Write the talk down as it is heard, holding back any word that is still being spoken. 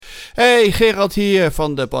Hey, Gerald hier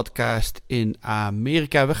van de podcast in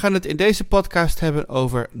Amerika. We gaan het in deze podcast hebben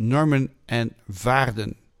over normen en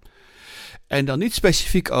waarden. En dan niet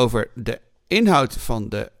specifiek over de inhoud van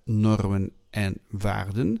de normen en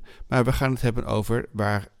waarden, maar we gaan het hebben over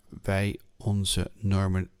waar wij onze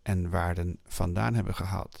normen en waarden vandaan hebben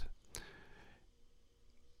gehaald.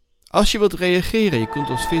 Als je wilt reageren, je kunt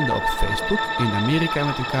ons vinden op Facebook in Amerika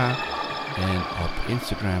met een K en op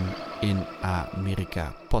Instagram in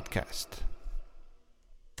Amerika Podcast.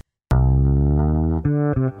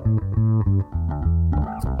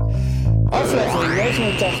 Aflevering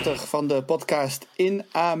 89 van de podcast in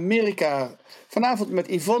Amerika. Vanavond met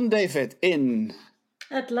Yvonne David in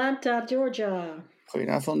Atlanta, Georgia.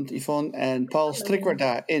 Goedenavond Yvonne en Paul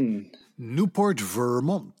Strikwerda in Newport,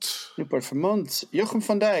 Vermont. Jochem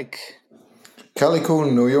van Dijk.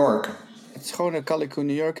 Callicoon, New York. Het schone Callicoon,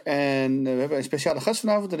 New York. En we hebben een speciale gast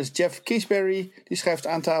vanavond. Dat is Jeff Keasberry. Die schrijft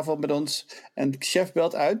aan tafel met ons. En Jeff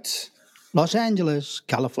belt uit Los Angeles,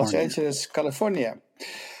 California.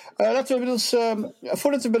 Laten we met ons,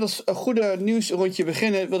 voordat we met ons goede nieuwsrondje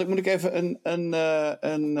beginnen, moet ik even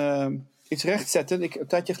iets rechtzetten. Een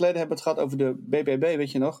tijdje geleden hebben we het gehad over de BBB,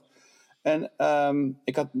 weet je nog? En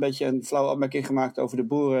ik had een beetje een flauwe opmerking gemaakt over de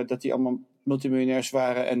boeren, dat die allemaal multimiljonairs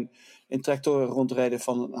waren en in tractoren rondreden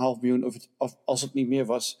van 500.000 of als het niet meer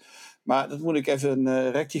was. Maar dat moet ik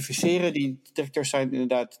even rectificeren. Die tractors zijn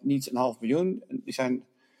inderdaad niet 500.000. Die zijn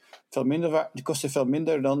veel minder die kosten veel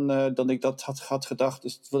minder dan ik dat had gedacht.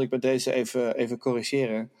 Dus dat wil ik bij deze even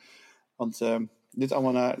corrigeren. Want dit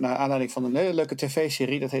allemaal naar aanleiding van een hele leuke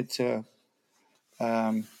tv-serie. Dat heet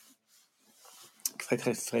ik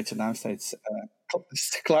vergeet zijn naam steeds.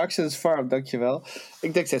 Clarkson's Farm, dankjewel.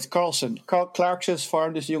 Ik denk steeds Clarkson's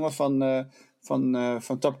Farm, dus de jongen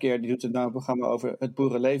van Top Gear, die doet een programma over het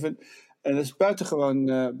boerenleven. En dat is buitengewoon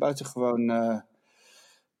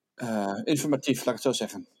informatief, laat ik het zo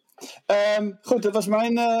zeggen. Goed, dat was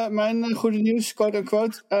mijn goede nieuws, quote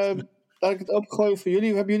unquote. Laat ik het opengooien voor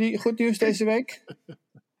jullie. Hebben jullie goed nieuws deze week?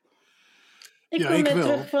 Ik kom net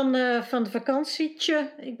terug van de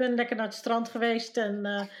vakantietje. Ik ben lekker naar het strand geweest.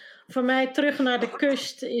 En voor mij terug naar de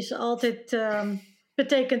kust is altijd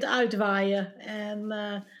betekent uitwaaien.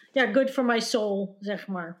 En good for my soul, zeg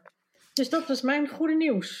maar. Dus dat was mijn goede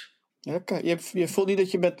nieuws. Okay. Je voelt niet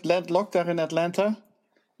dat je bent landlocked daar in Atlanta?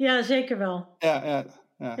 Ja, zeker wel. Ja.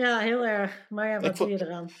 Ja, heel erg. Maar ja, wat doe je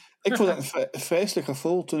eraan? Ik voelde een vreselijk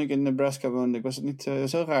gevoel toen ik in Nebraska woonde. Ik was het niet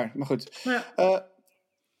zo raar, maar goed. Ja.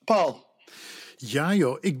 Paul? Ja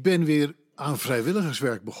joh, ik ben weer aan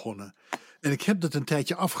vrijwilligerswerk begonnen. En ik heb dat een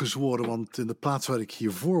tijdje afgezworen, want in de plaats waar ik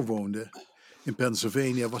hiervoor woonde, in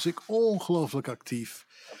Pennsylvania, was ik ongelooflijk actief.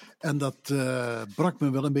 En dat brak me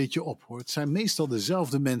wel een beetje op hoor. Het zijn meestal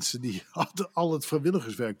dezelfde mensen die al het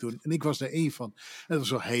vrijwilligerswerk doen. En ik was er één van. En dat was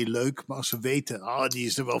wel heel leuk. Maar als ze weten, die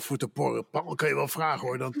is er wel voor te porren. Paul, kan je wel vragen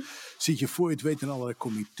hoor. Dan zit je voor je het weet in allerlei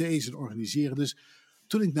comité's en organiseren. Dus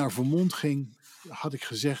toen ik naar Vermont ging, had ik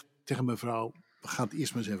gezegd tegen mijn vrouw, we gaan het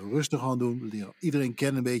eerst maar eens even rustig aan doen. We leren iedereen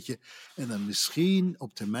kennen een beetje. En dan misschien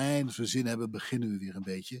op termijn, als we zin hebben, beginnen we weer een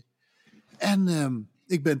beetje. En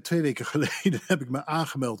ik ben 2 weken geleden heb ik me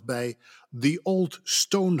aangemeld bij The Old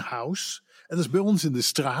Stone House. En dat is bij ons in de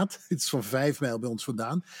straat. Het is van 5 mijl bij ons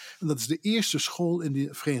vandaan. En dat is de eerste school in de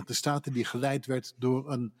Verenigde Staten die geleid werd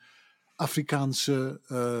door een Afrikaanse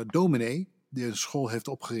dominee. Die een school heeft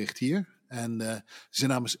opgericht hier. En zijn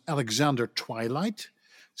naam is Alexander Twilight.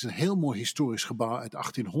 Het is een heel mooi historisch gebouw uit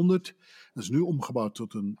 1800. Dat is nu omgebouwd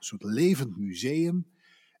tot een soort levend museum.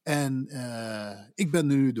 En ik ben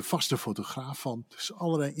nu de vaste fotograaf van. Dus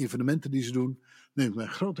allerlei evenementen die ze doen, neem ik mijn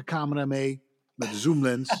grote camera mee met de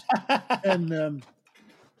zoomlens. En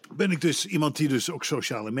ben ik dus iemand die dus ook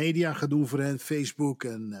sociale media gaat doen voor hen, Facebook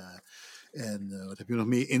en wat heb je nog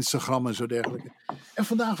meer, Instagram en zo dergelijke. En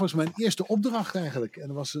vandaag was mijn eerste opdracht eigenlijk. En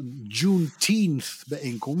dat was een Juneteenth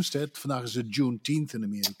bijeenkomst. Hè. Vandaag is het Juneteenth in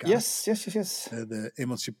Amerika. Yes. De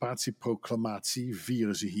emancipatieproclamatie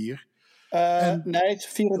vieren ze hier. Nee,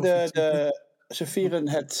 ze vieren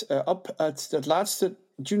het op. Het laatste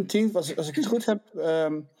Juneteenth, als ik het goed heb,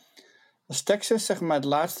 was Texas, zeg maar, de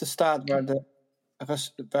laatste staat waar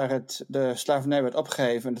de slavernij werd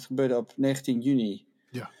opgeheven. En dat gebeurde op 19 juni.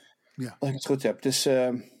 Ja. Als ik het goed heb. Dus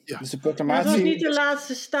de proclamatie... Het was niet de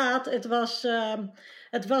laatste staat.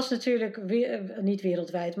 Het was natuurlijk, niet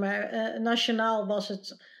wereldwijd, maar nationaal was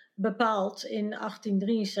het bepaald in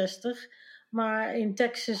 1863. Maar in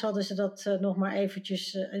Texas hadden ze dat nog maar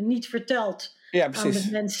eventjes niet verteld aan de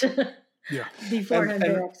mensen die voor hen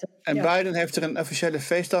werkten. En Biden heeft er een officiële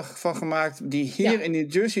feestdag van gemaakt die hier in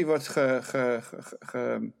New Jersey wordt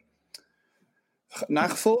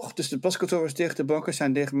nagevolgd. Dus de paskantoor is dicht, de banken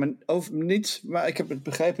zijn dicht. Maar ik heb het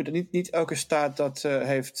begrepen dat niet elke staat dat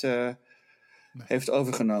heeft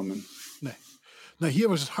overgenomen. Nee. Nou, hier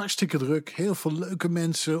was het hartstikke druk. Heel veel leuke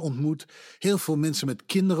mensen ontmoet. Heel veel mensen met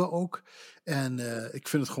kinderen ook. En ik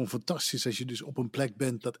vind het gewoon fantastisch als je dus op een plek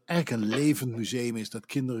bent dat eigenlijk een levend museum is. Dat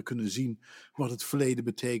kinderen kunnen zien wat het verleden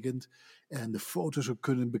betekent. En de foto's ook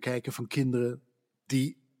kunnen bekijken van kinderen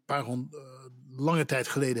die lange tijd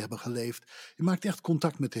geleden hebben geleefd. Je maakt echt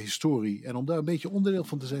contact met de historie. En om daar een beetje onderdeel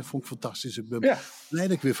van te zijn, vond ik fantastisch. Ik ben blij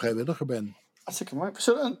dat ik weer vrijwilliger ben. Hartstikke mooi.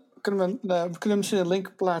 We kunnen misschien een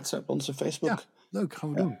link plaatsen op onze Facebook. Ja, leuk.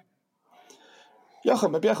 Gaan we doen.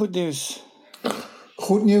 Jochem, heb jij goed nieuws?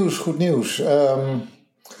 Goed nieuws.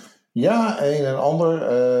 Ja, een en ander.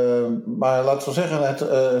 Maar laten we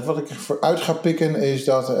zeggen, wat ik eruit ga pikken is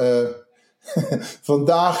dat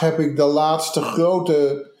vandaag heb ik de laatste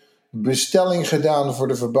grote bestelling gedaan voor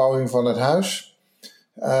de verbouwing van het huis.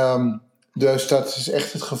 Dus dat is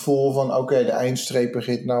echt het gevoel van oké, de eindstreep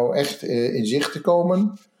begint nou echt in zicht te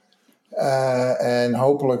komen. En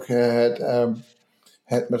hopelijk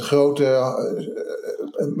het met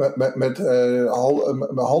met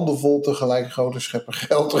handen vol tegelijk grote scheppen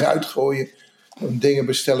geld eruit gooien. Om dingen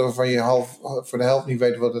bestellen waarvan je voor de helft niet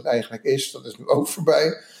weet wat het eigenlijk is. Dat is nu ook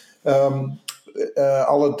voorbij.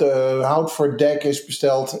 Al het hout voor het dek is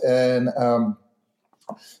besteld. En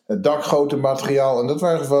het dakgotenmateriaal. En dat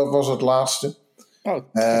was het laatste.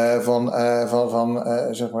 Van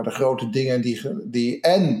zeg maar de grote dingen die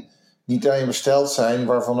en niet alleen besteld zijn,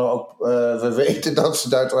 waarvan we weten dat ze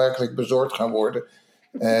daadwerkelijk bezorgd gaan worden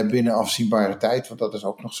binnen afzienbare tijd, want dat is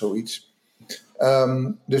ook nog zoiets.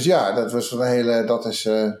 Dus ja, dat was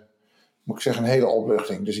moet ik zeggen, een hele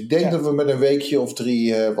opluchting. Dus ik denk dat we met een weekje of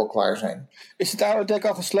 3 wel klaar zijn. Is het oude dek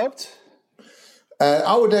al gesloopt? Het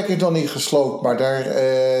oude dek is nog niet gesloopt, maar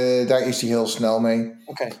daar is hij heel snel mee.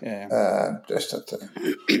 Oké. Dus dat.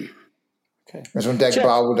 En zo'n dek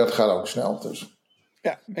bouwen, dat gaat ook snel. Dus.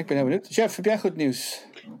 Ja, ik ben heel benieuwd. Jeff, heb jij goed nieuws?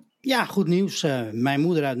 Ja, goed nieuws. Mijn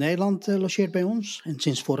moeder uit Nederland logeert bij ons. En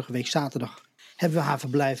sinds vorige week zaterdag hebben we haar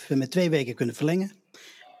verblijf met 2 weken kunnen verlengen.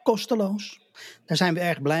 Kosteloos. Daar zijn we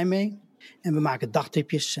erg blij mee. En we maken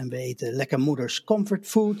dagtipjes en we eten lekker moeders comfort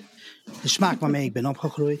food. De smaak waarmee ik ben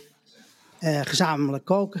opgegroeid. Gezamenlijk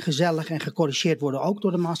koken, gezellig en gecorrigeerd worden ook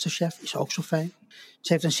door de masterchef. Is ook zo fijn.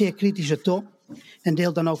 Ze heeft een zeer kritische toon. En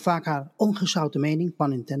deelt dan ook vaak haar ongezouten mening,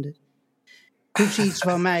 pun intended. Proeft ze iets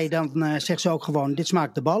van mij, dan zegt ze ook gewoon, dit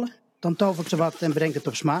smaakt de ballen. Dan tovert ze wat en brengt het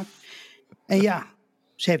op smaak. En ja,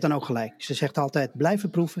 ze heeft dan ook gelijk. Ze zegt altijd, blijven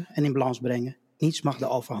proeven en in balans brengen. Niets mag de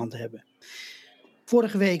overhand hebben.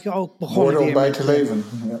 Vorige week ook begonnen weer om bij te leven.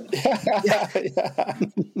 Ja.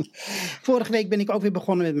 Vorige week ben ik ook weer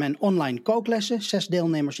begonnen met mijn online kooklessen. 6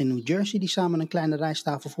 deelnemers in New Jersey die samen een kleine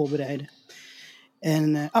rijsttafel voorbereiden.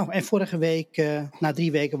 En vorige week, na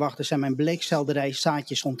 3 weken wachten, zijn mijn bleekselderij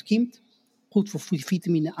zaadjes ontkiemd. Goed voor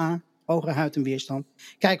vitamine A, ogen, huid en weerstand.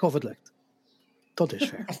 Kijken of het lukt. Tot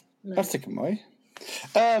dusver. Hartstikke mooi.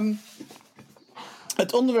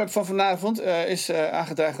 Het onderwerp van vanavond is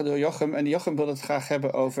aangedragen door Jochem. En Jochem wil het graag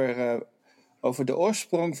hebben over de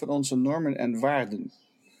oorsprong van onze normen en waarden.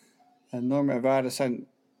 En normen en waarden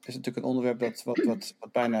is natuurlijk een onderwerp wat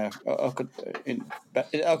bijna in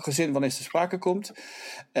elk gezin wel eens te sprake komt.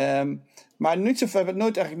 Maar we hebben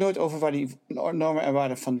het eigenlijk nooit over waar die normen en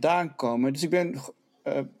waarden vandaan komen. Dus ik ben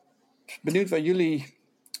benieuwd waar jullie,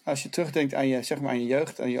 als je terugdenkt aan je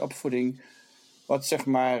jeugd, aan je opvoeding, wat zeg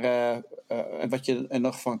maar, wat je er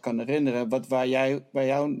nog van kan herinneren, waar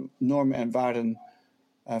jouw normen en waarden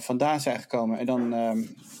vandaan zijn gekomen. En dan,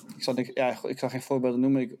 ik zal geen voorbeelden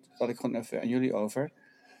noemen, dat ik gewoon even aan jullie over.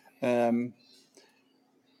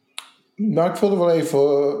 Nou, ik wil er wel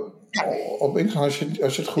even op ingaan als je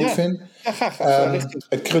het goed vindt. Ja, graag.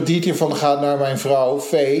 Het krediet hiervan gaat naar mijn vrouw,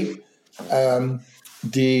 Vee.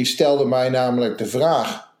 Die stelde mij namelijk de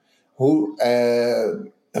vraag: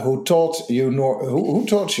 who taught you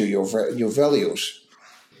your values?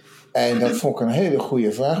 En dat vond ik een hele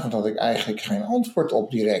goede vraag, want daar had ik eigenlijk geen antwoord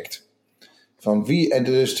op direct. Van wie, en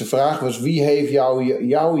dus de vraag was: wie heeft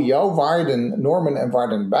jouw waarden, normen en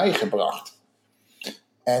waarden bijgebracht?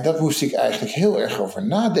 En dat moest ik eigenlijk heel erg over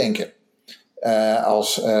nadenken.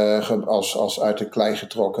 Als uit de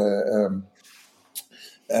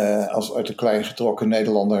klei getrokken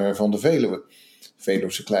Nederlander van de Veluwe.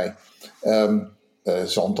 Veluwse klei.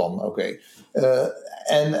 Zand dan, oké.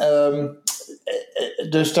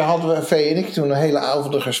 Dus daar hadden we, Vee en ik, toen een hele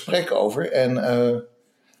avond een gesprek over. En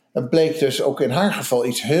het bleek dus ook in haar geval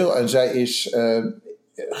iets heel. En zij is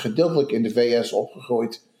hoofdzakelijk in de VS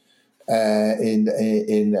opgegroeid.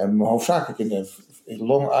 Hoofdzakelijk in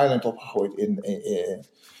Long Island opgegroeid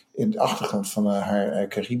in de achtergrond van haar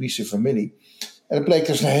Caribische familie. En het bleek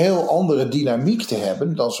dus een heel andere dynamiek te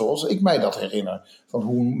hebben dan zoals ik mij dat herinner. Van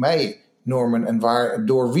hoe mij normen en waarden,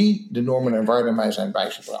 door wie de normen en waarden mij zijn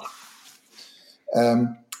bijgebracht.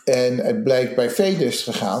 En het bleek bij Vedus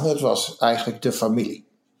te gaan, het was eigenlijk de familie.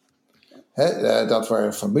 Dat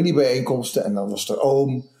waren familiebijeenkomsten en dan was er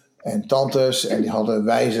oom en tantes en die hadden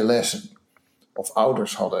wijze lessen. Of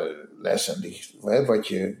ouders hadden lessen, wat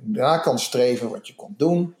je na kan streven, wat je kon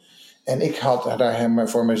doen. En ik had daar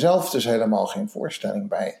voor mezelf dus helemaal geen voorstelling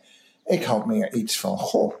bij. Ik had meer iets van,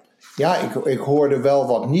 ik hoorde wel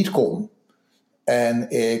wat niet kon. En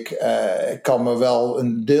ik kan me wel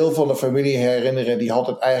een deel van de familie herinneren, die had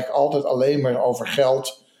het eigenlijk altijd alleen maar over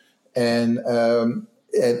geld. En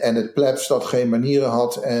het plebs dat geen manieren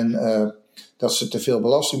had en dat ze te veel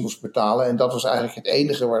belasting moest betalen. En dat was eigenlijk het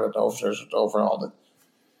enige waar ze het over hadden.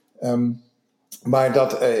 Maar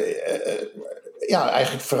dat...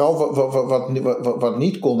 eigenlijk vooral wat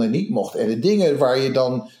niet kon en niet mocht. En de dingen waar je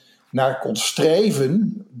dan naar kon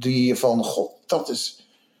streven, die van,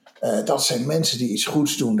 dat zijn mensen die iets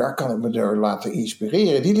goeds doen, daar kan ik me door laten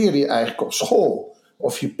inspireren. Die leerde je eigenlijk op school.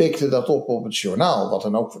 Of je pikte dat op het journaal, wat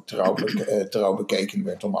dan ook trouw bekeken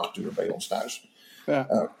werd om 8 uur bij ons thuis.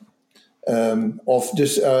 Ja.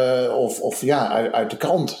 Uit de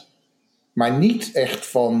krant. Maar niet echt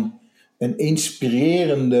van een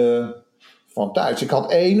inspirerende van thuis. Ik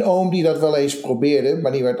had 1 oom die dat wel eens probeerde,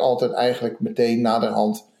 maar die werd altijd eigenlijk meteen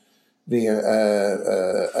naderhand weer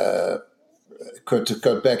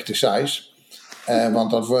cut back to size.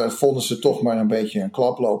 Want dat vonden ze toch maar een beetje een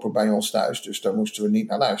klaploper bij ons thuis. Dus daar moesten we niet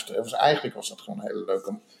naar luisteren. Eigenlijk was dat gewoon een hele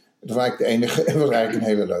leuke... Het was eigenlijk een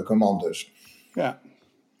hele leuke man dus. Ja.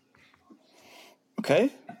 Oké.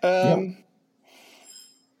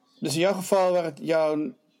 Dus in jouw geval waar het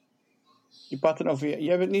je praat over...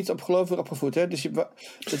 Jij bent niet op geloof opgevoed, hè? Dus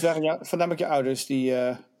het waren voornamelijk je ouders die...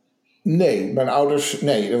 Nee, mijn ouders...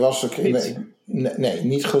 Nee, dat was ook... Nee,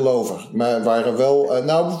 niet gelovig. Maar waren wel...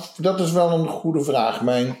 dat is wel een goede vraag.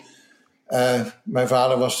 Mijn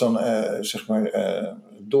vader was dan,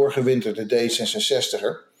 doorgewinterde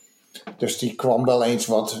D66er. Dus die kwam wel eens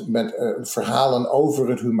wat met verhalen over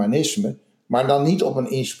het humanisme. Maar dan niet op een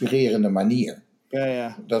inspirerende manier.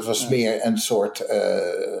 Ja. Dat was meer een soort...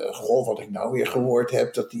 wat ik nou weer gehoord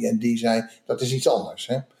heb, dat die en die zei... Dat is iets anders,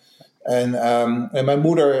 hè. En mijn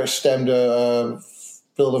moeder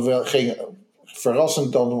ging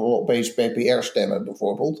verrassend dan opeens PPR stemmen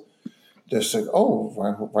bijvoorbeeld. Dus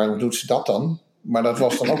waarom doet ze dat dan? Maar dat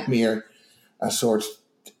was dan ook meer een soort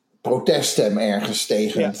proteststem ergens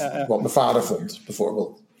tegen wat mijn vader vond,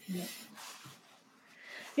 bijvoorbeeld.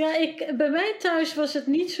 Ja, bij mij thuis was het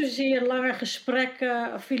niet zozeer lange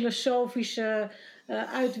gesprekken, filosofische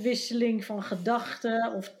uitwisseling van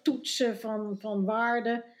gedachten of toetsen van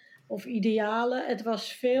waarden of idealen. Het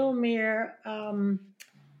was veel meer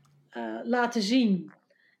laten zien.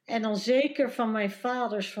 En dan zeker van mijn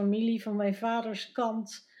vaders familie, van mijn vaders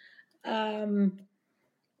kant.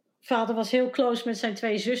 Vader was heel close met zijn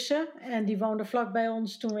 2 zussen. En die woonden vlak bij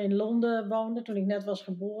ons toen we in Londen woonden, toen ik net was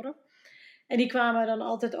geboren. En die kwamen dan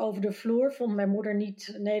altijd over de vloer. Vond mijn moeder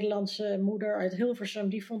niet, een Nederlandse moeder uit Hilversum,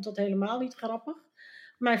 die vond dat helemaal niet grappig.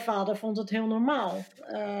 Mijn vader vond het heel normaal.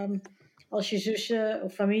 Als je zussen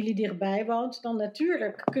of familie dichtbij woont, dan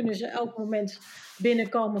natuurlijk kunnen ze elk moment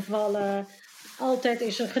binnenkomen vallen. Altijd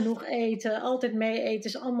is er genoeg eten, altijd mee eten,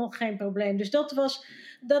 is allemaal geen probleem. Dus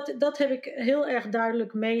dat heb ik heel erg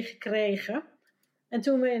duidelijk meegekregen. En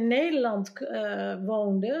toen we in Nederland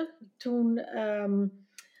woonden, toen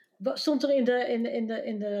stond er in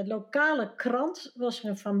de lokale krant, was er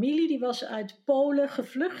een familie, die was uit Polen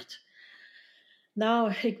gevlucht.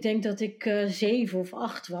 Nou, ik denk dat ik 7 of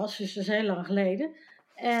 8 was, dus dat is heel lang geleden.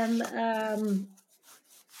 En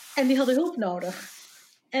die hadden hulp nodig.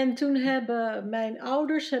 En toen hebben mijn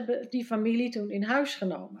ouders die familie toen in huis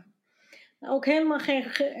genomen. Nou, ook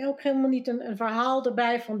helemaal niet een verhaal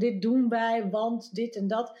erbij van dit doen wij, want dit en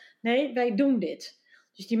dat. Nee, wij doen dit.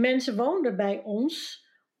 Dus die mensen woonden bij ons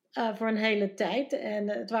voor een hele tijd. En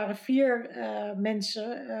het waren 4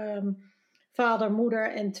 mensen, vader,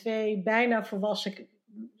 moeder en 2 bijna volwassen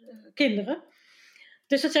kinderen.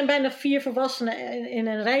 Dus dat zijn bijna 4 volwassenen in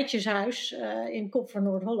een rijtjeshuis in Kop van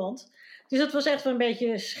Noord-Holland. Dus dat was echt wel een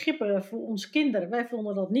beetje schipperen voor ons kinderen. Wij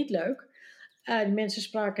vonden dat niet leuk. Die mensen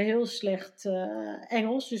spraken heel slecht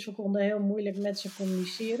Engels, dus we konden heel moeilijk met ze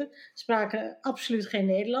communiceren. Spraken absoluut geen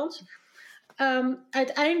Nederlands.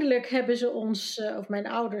 Uiteindelijk hebben ze ons, of mijn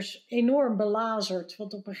ouders, enorm belazerd.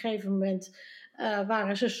 Want op een gegeven moment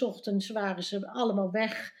waren ze 's ochtends allemaal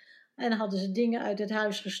weg. En hadden ze dingen uit het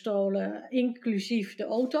huis gestolen, inclusief de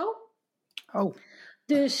auto. Oh,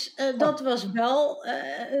 Dus dat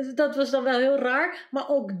was dan wel heel raar. Maar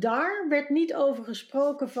ook daar werd niet over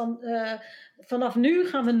gesproken van... vanaf nu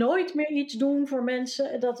gaan we nooit meer iets doen voor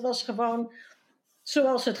mensen. Dat was gewoon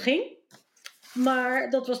zoals het ging. Maar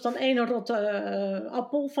dat was dan één rotte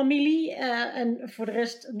appelfamilie. En voor de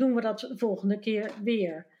rest doen we dat de volgende keer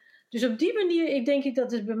weer. Dus op die manier, ik denk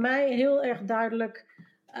dat is bij mij heel erg duidelijk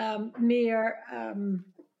meer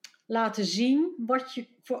laten zien wat je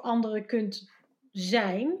voor anderen kunt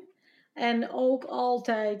zijn. En ook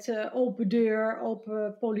altijd open deur,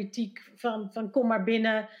 open politiek van kom maar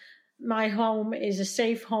binnen. My home is a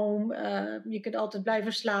safe home. Je kunt altijd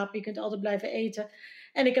blijven slapen, je kunt altijd blijven eten.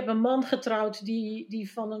 En ik heb een man getrouwd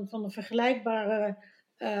die van een vergelijkbare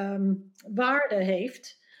waarde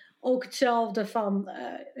heeft. Ook hetzelfde van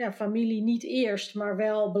familie niet eerst, maar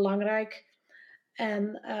wel belangrijk.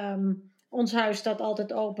 En ons huis staat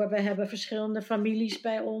altijd open. We hebben verschillende families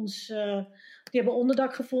bij ons. Die hebben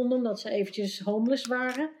onderdak gevonden omdat ze eventjes homeless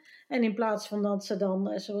waren. En in plaats van dat ze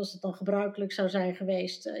dan, zoals het dan gebruikelijk zou zijn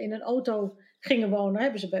geweest, in een auto gingen wonen,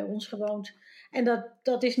 hebben ze bij ons gewoond. En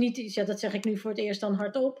dat is niet iets, dat zeg ik nu voor het eerst dan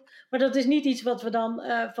hardop, maar dat is niet iets wat we dan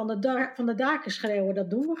van de daken schreeuwen. Dat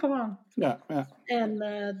doen we gewoon. Ja. En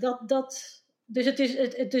dus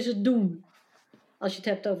het is het doen. Als je het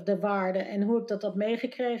hebt over de waarden en hoe ik dat had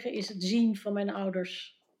meegekregen, is het zien van mijn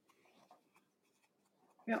ouders.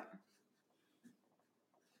 Ja.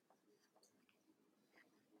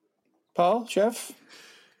 Paul, Jeff?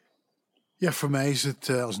 Ja, voor mij is het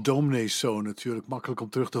als domineeszoon natuurlijk makkelijk om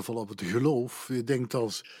terug te vallen op het geloof. Je denkt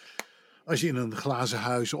als je in een glazen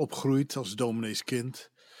huis opgroeit als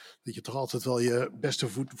domineeskind, dat je toch altijd wel je beste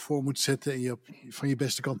voet voor moet zetten en je van je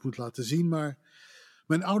beste kant moet laten zien. Maar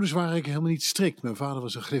mijn ouders waren eigenlijk helemaal niet strikt. Mijn vader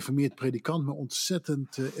was een gereformeerd predikant, maar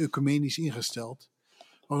ontzettend ecumenisch ingesteld.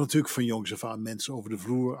 We hadden natuurlijk van jongs af aan mensen over de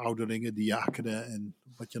vloer, ouderlingen, diakenen en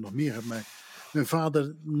wat je nog meer hebt. Maar mijn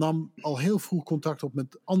vader nam al heel vroeg contact op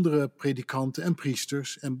met andere predikanten en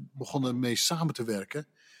priesters en begon ermee samen te werken.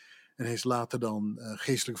 En hij is later dan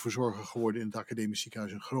geestelijk verzorger geworden in het Academisch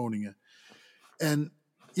Ziekenhuis in Groningen. En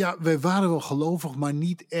ja, wij waren wel gelovig, maar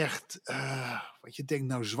niet echt wat je denkt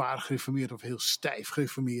nou zwaar gereformeerd of heel stijf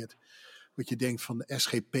gereformeerd. Wat je denkt van de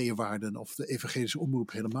SGP-waarden of de evangelische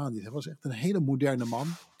omroep helemaal niet. Hij was echt een hele moderne man.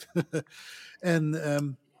 En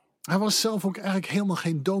hij was zelf ook eigenlijk helemaal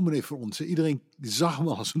geen dominee voor ons. Iedereen zag hem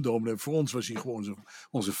als een dominee. Voor ons was hij gewoon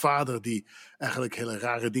onze vader die eigenlijk hele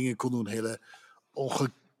rare dingen kon doen. Hele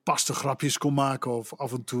ongepaste grapjes kon maken of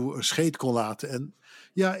af en toe een scheet kon laten. En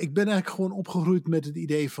ja, ik ben eigenlijk gewoon opgegroeid met het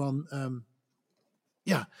idee van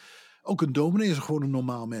ook een dominee is gewoon een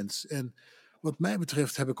normaal mens. En wat mij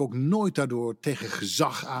betreft heb ik ook nooit daardoor tegen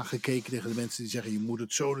gezag aangekeken. Tegen de mensen die zeggen je moet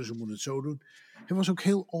het zo doen, ze moeten het zo doen. Hij was ook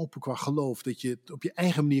heel open qua geloof. Dat je het op je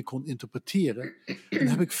eigen manier kon interpreteren. En daar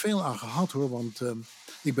heb ik veel aan gehad hoor. Want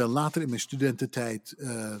ik ben later in mijn studententijd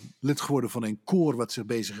lid geworden van een koor wat zich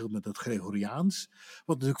bezighield met het Gregoriaans.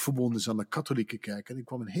 Wat natuurlijk verbonden is aan de katholieke kerk. En ik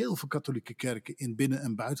kwam in heel veel katholieke kerken in binnen-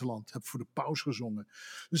 en buitenland. Heb voor de paus gezongen.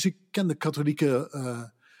 Dus ik ken de katholieke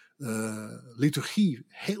liturgie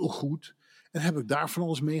heel goed. En heb ik daar van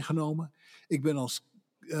alles meegenomen. Ik ben als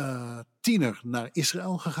tiener naar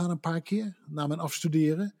Israël gegaan een paar keer. Na mijn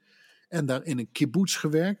afstuderen. En daar in een kibbutz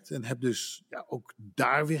gewerkt. En heb dus ook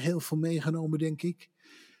daar weer heel veel meegenomen, denk ik.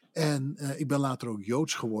 En ik ben later ook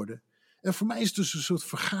Joods geworden. En voor mij is het dus een soort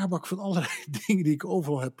vergaarbak van allerlei dingen die ik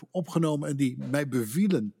overal heb opgenomen. En die mij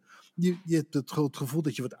bevielen. Je hebt het gevoel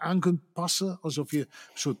dat je wat aan kunt passen. Alsof je een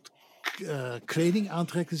soort kleding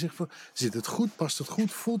aantrekt en zegt van, zit het goed, past het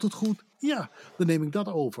goed, voelt het goed? Ja, dan neem ik dat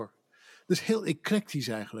over. Dus heel eclectisch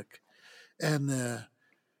eigenlijk. En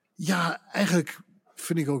eigenlijk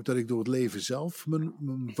vind ik ook dat ik door het leven zelf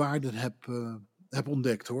mijn waarden heb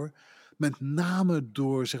ontdekt hoor. Met name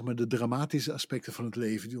door zeg maar de dramatische aspecten van het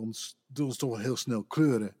leven die ons toch wel heel snel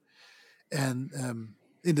kleuren. En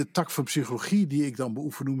in de tak van psychologie die ik dan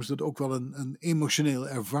beoefen noem is dat ook wel een emotionele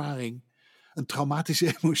ervaring. Een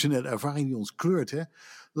traumatische emotionele ervaring die ons kleurt. Hè?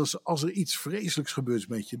 Dus als er iets vreselijks gebeurt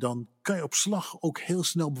met je, dan kan je op slag ook heel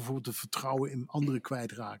snel bijvoorbeeld het vertrouwen in anderen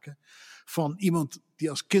kwijtraken. Van iemand die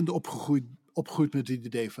als kind opgroeit met het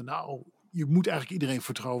idee van nou, je moet eigenlijk iedereen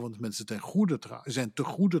vertrouwen, want mensen zijn te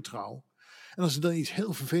goede trouw. En als er dan iets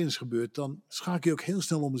heel vervelends gebeurt, dan schakel je ook heel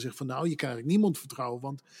snel om en zegt van nou, je kan eigenlijk niemand vertrouwen,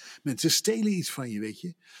 want mensen stelen iets van je, weet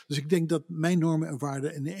je. Dus ik denk dat mijn normen en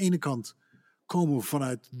waarden aan de ene kant komen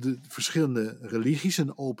vanuit de verschillende religies en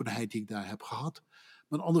de openheid die ik daar heb gehad. Maar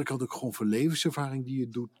aan de andere kant ook gewoon van levenservaring die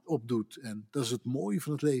je opdoet. En dat is het mooie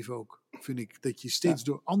van het leven ook. vind ik. Dat je steeds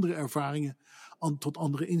door andere ervaringen tot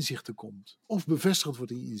andere inzichten komt. Of bevestigd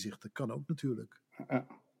wordt in je inzichten. Kan ook natuurlijk.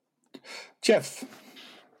 Jeff.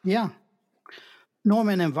 Ja,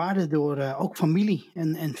 normen en waarden door ook familie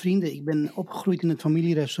en vrienden. Ik ben opgegroeid in het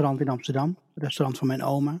familierestaurant in Amsterdam. Het restaurant van mijn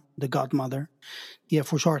oma, de godmother. Die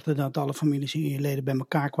ervoor zorgde dat alle familieleden bij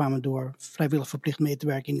elkaar kwamen door vrijwillig verplicht mee te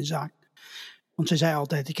werken in de zaak. Want ze zei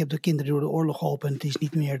altijd, ik heb de kinderen door de oorlog geholpen en het is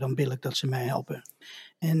niet meer dan billig dat ze mij helpen.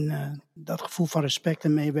 En dat gevoel van respect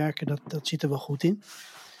en meewerken, dat zit er wel goed in.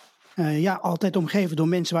 Altijd omgeven door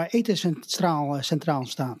mensen waar eten centraal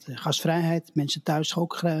staat. Gastvrijheid, mensen thuis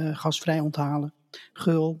ook gasvrij onthalen.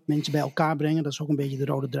 Geul, mensen bij elkaar brengen, dat is ook een beetje de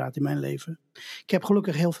rode draad in mijn leven. Ik heb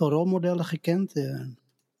gelukkig heel veel rolmodellen gekend.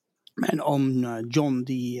 Mijn oom John,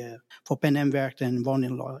 die voor Pan Am werkte en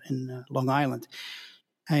woonde in Long Island.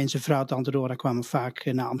 Hij en zijn vrouw Tante Dora kwamen vaak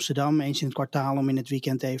naar Amsterdam, eens in het kwartaal, om in het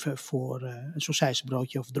weekend even voor een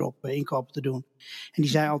sausijzenbroodje of drop inkopen te doen. En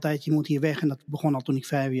die zei altijd, je moet hier weg. En dat begon al toen ik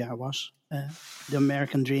 5 jaar was. De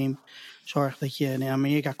American Dream. Zorg dat je naar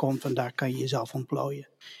Amerika komt, want daar kan je jezelf ontplooien.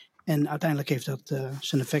 En uiteindelijk heeft dat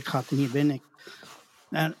zijn effect gehad en hier ben ik.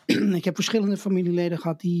 Ik heb verschillende familieleden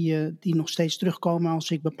gehad die nog steeds terugkomen als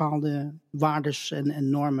ik bepaalde waardes en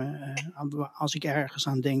normen, als ik ergens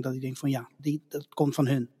aan denk, dat ik denk van ja, dat komt van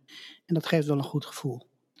hun. En dat geeft wel een goed gevoel.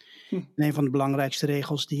 En een van de belangrijkste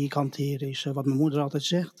regels die ik hanteer is wat mijn moeder altijd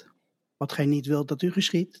zegt. Wat gij niet wilt dat u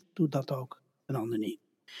geschiet, doe dat ook een ander niet.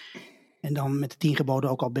 En dan met de 10 geboden,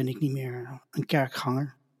 ook al ben ik niet meer een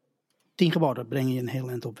kerkganger. 10 geboden breng je een heel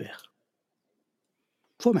eind op weg.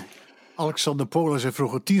 Voor mij. Alexander Pola zei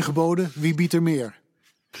vroeger 10 geboden, wie biedt er meer?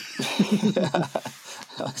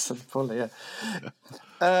 Alexander Pola, ja.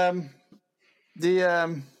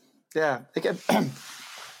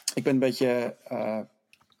 Ik ben een beetje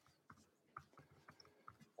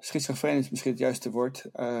schizofreen is misschien het juiste woord.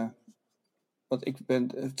 Want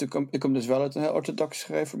ik kom dus wel uit een heel orthodox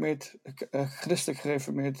gereformeerd, christelijk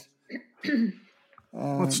gereformeerd.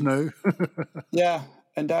 Wat sneu. Ja,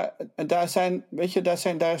 en daar is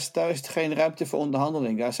het geen ruimte voor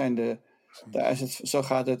onderhandeling. Daar is het, zo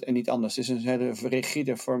gaat het en niet anders. Het is een hele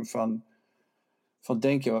rigide vorm van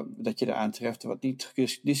denken dat je daar aantreft. Er wordt niet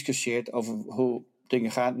gediscussieerd over hoe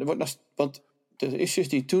dingen gaan. Want de issues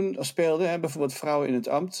die toen speelden, bijvoorbeeld vrouwen in het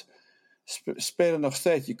ambt, spelen nog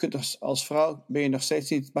steeds. Je kunt als vrouw mag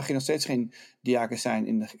je nog steeds geen diaken zijn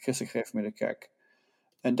in de christelijk gereformeerde kerk.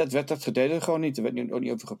 En dat deden we gewoon niet. Er werd ook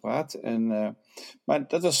niet over gepraat. Maar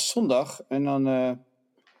dat was zondag. En dan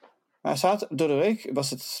maar door de week was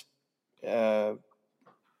het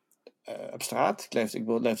op straat.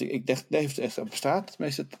 Ik leefde echt op straat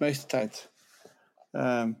de meeste tijd.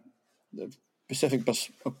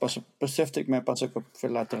 Besefte ik mij pas ook op veel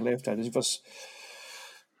latere leeftijd. Dus ik was...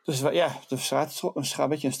 een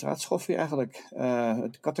beetje een straatschoffie eigenlijk.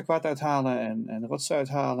 Het kattenkwaad uithalen en rotsen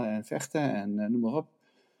uithalen en vechten en noem maar op.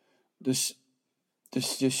 Dus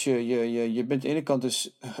je bent aan de ene kant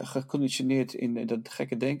dus geconditioneerd in dat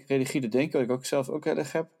gekke rigide denken, wat ik ook zelf ook heel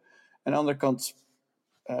erg heb. Aan de andere kant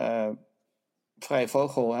vrije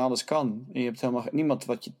vogel en alles kan. En je hebt helemaal niets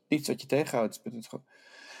wat je tegenhoudt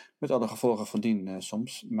met alle gevolgen van dien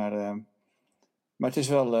soms. Maar het is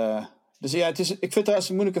wel... Dus ja, ik vind het trouwens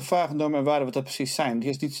een moeilijke vraag, normen en waarden, wat dat precies zijn.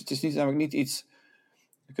 Het is namelijk niet iets...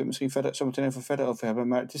 We kunnen het misschien zo meteen even verder over hebben,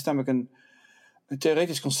 maar het is namelijk een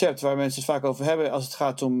theoretisch concept waar mensen het vaak over hebben als het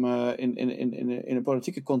gaat om in een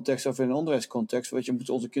politieke context of in een onderwijscontext. Want je moet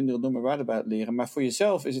onze kinderen normen en waarden bij leren. Maar voor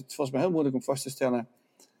jezelf is het volgens mij heel moeilijk om vast te stellen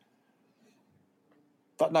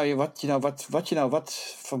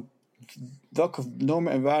welke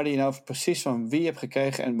normen en waarden je nou precies van wie hebt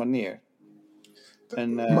gekregen en wanneer.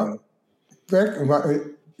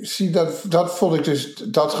 Dat vond ik dus,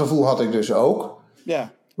 dat gevoel had ik dus ook.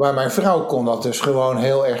 Ja. Maar mijn vrouw kon dat dus gewoon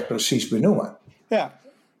heel erg precies benoemen. Ja.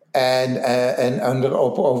 En er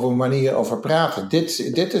op een manier over praten.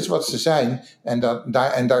 Dit is wat ze zijn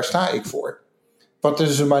en daar sta ik voor. Wat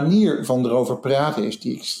dus een manier van erover praten is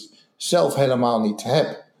die ik zelf helemaal niet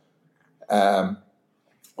heb.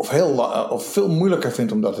 Of veel moeilijker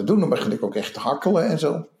vind om dat te doen. Dan begin ik ook echt te hakkelen en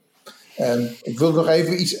zo. Ik wil nog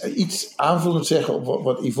even iets aanvullend zeggen op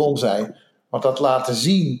wat Yvonne zei. Want dat laten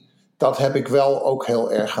zien, dat heb ik wel ook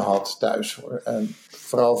heel erg gehad thuis.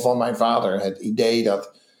 Vooral van mijn vader. Het idee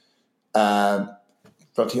dat,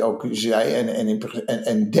 wat hij ook zei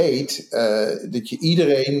en deed, dat je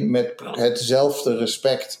iedereen met hetzelfde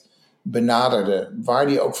respect benaderde. Waar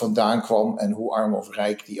die ook vandaan kwam en hoe arm of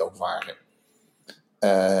rijk die ook waren.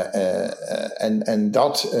 En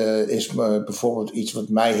dat is bijvoorbeeld iets wat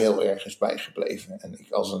mij heel erg is bijgebleven. En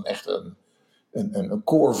ik als een een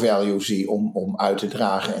core value zie om uit te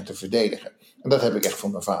dragen en te verdedigen. En dat heb ik echt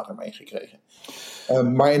van mijn vader meegekregen.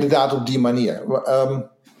 Maar inderdaad op die manier.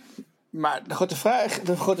 Maar de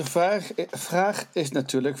grote vraag is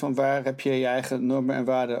natuurlijk van waar heb je je eigen normen en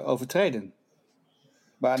waarden overtreden?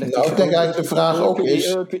 Ik denk eigenlijk de vraag ook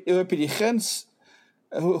is... Hoe heb je die grens...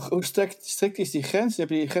 Hoe strikt is die grens? Heb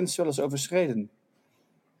je die grens wel eens overschreden?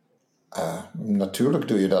 Natuurlijk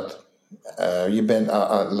doe je dat.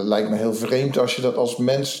 Lijkt me heel vreemd als je dat als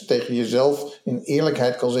mens tegen jezelf in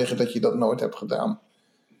eerlijkheid kan zeggen dat je dat nooit hebt gedaan.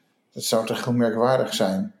 Dat zou toch heel merkwaardig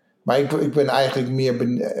zijn. Maar ik ben eigenlijk meer...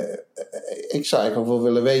 ik zou eigenlijk ook wel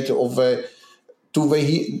willen weten of we...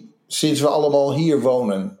 sinds we allemaal hier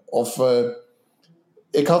wonen...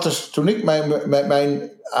 Toen ik met mijn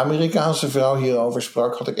Amerikaanse vrouw hierover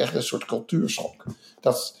sprak... had ik echt een soort cultuurschok.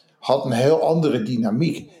 Dat had een heel andere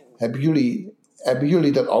dynamiek. Hebben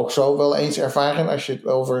jullie dat ook zo wel eens ervaren... als je het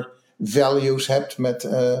over values hebt met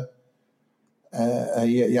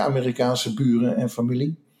je Amerikaanse buren en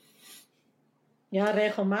familie? Ja,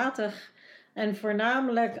 regelmatig. En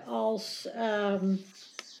voornamelijk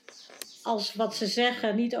als wat ze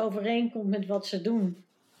zeggen niet overeenkomt met wat ze doen.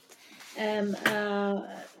 En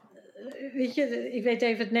weet je, ik weet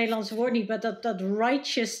even het Nederlandse woord niet, maar dat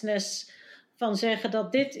righteousness van zeggen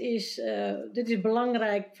dat dit is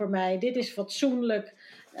belangrijk voor mij, dit is fatsoenlijk,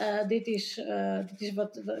 dit is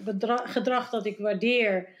wat gedrag dat ik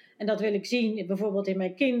waardeer en dat wil ik zien, bijvoorbeeld in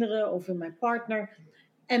mijn kinderen of in mijn partner.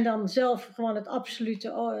 En dan zelf gewoon het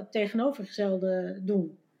absolute tegenovergestelde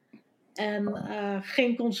doen. En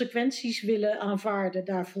geen consequenties willen aanvaarden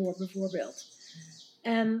daarvoor bijvoorbeeld.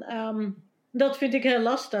 En dat vind ik heel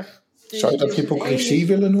lastig. Zou je dat hypocrisie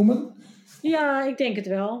willen noemen? Ja, ik denk het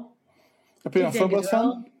wel. Heb je er een voorbeeld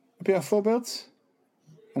van? Heb je een voorbeeld?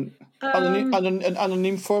 Een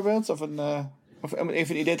anoniem voorbeeld? Of om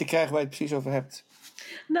even een idee te krijgen waar je het precies over hebt.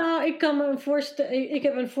 Nou, ik kan me voorstellen... Ik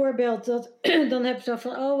heb een voorbeeld dat... dan heb je zo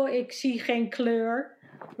van... ik zie geen kleur,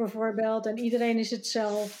 bijvoorbeeld. En iedereen is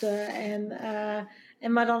hetzelfde.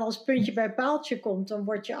 Maar dan als puntje bij paaltje komt... dan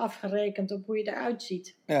word je afgerekend op hoe je eruit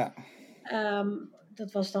ziet. Ja.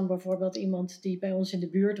 Dat was dan bijvoorbeeld iemand die bij ons in de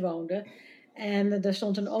buurt woonde. En er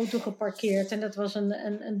stond een auto geparkeerd. En dat was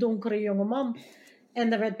een donkere jonge man. En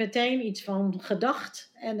daar werd meteen iets van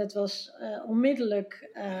gedacht. En dat was onmiddellijk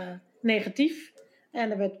negatief.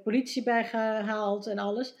 En er werd de politie bij gehaald en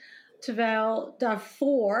alles. Terwijl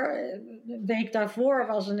een week daarvoor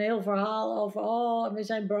was een heel verhaal over... we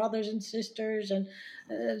zijn brothers en sisters. En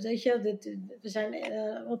weet je, we zijn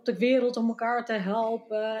op de wereld om elkaar te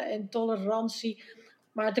helpen. En tolerantie.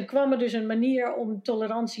 Maar toen kwam er dus een manier om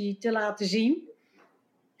tolerantie te laten zien.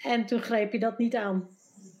 En toen greep je dat niet aan.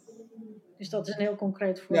 Dus dat is een heel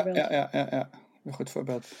concreet voorbeeld. Ja. Een goed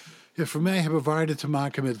voorbeeld. Ja, voor mij hebben waarden te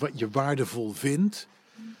maken met wat je waardevol vindt.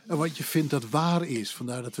 En wat je vindt dat waar is.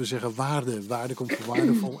 Vandaar dat we zeggen waarde. Waarde komt van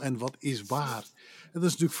waardevol. En wat is waar? En dat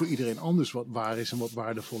is natuurlijk voor iedereen anders wat waar is en wat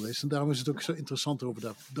waardevol is. En daarom is het ook zo interessant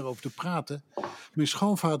daarover te praten. Mijn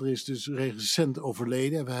schoonvader is dus recent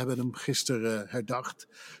overleden. We hebben hem gisteren herdacht.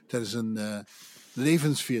 Tijdens een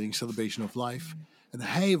levensviering, Celebration of Life. En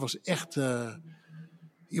hij was echt...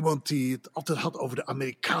 iemand die het altijd had over de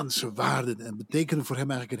Amerikaanse waarden. En betekende voor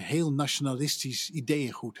hem eigenlijk een heel nationalistisch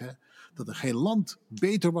ideeëngoed. Hè? Dat er geen land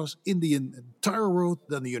beter was in the entire world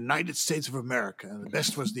dan the United States of America. En het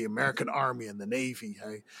beste was de American Army en de Navy.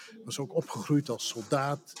 Hij was ook opgegroeid als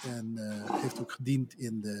soldaat en heeft ook gediend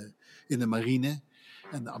in de marine.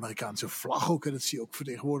 En de Amerikaanse vlag ook, en dat zie je ook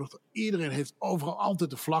vertegenwoordigd. Iedereen heeft overal altijd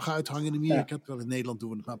de vlag uithangen in Amerika. Ja. Terwijl in Nederland doen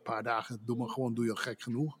we het maar een paar dagen. Doe je al gek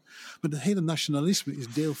genoeg. Maar het hele nationalisme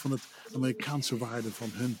is deel van het Amerikaanse waarde van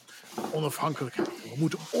hun onafhankelijkheid. We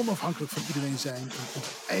moeten onafhankelijk van iedereen zijn. En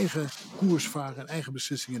onze eigen koers varen en eigen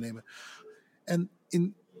beslissingen nemen. En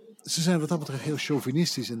ze zijn wat dat betreft heel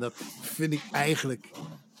chauvinistisch. En dat vind ik eigenlijk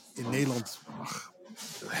in Nederland...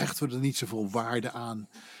 hechten we er niet zoveel waarde aan.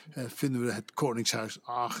 Vinden we het Koningshuis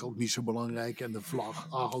ook niet zo belangrijk. En de vlag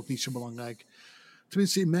ook niet zo belangrijk.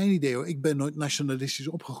 Tenminste in mijn idee hoor. Ik ben nooit nationalistisch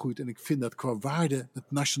opgegroeid. En ik vind dat qua waarde het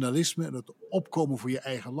nationalisme en het opkomen voor je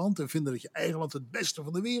eigen land. En vinden dat je eigen land het beste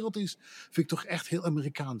van de wereld is. Vind ik toch echt heel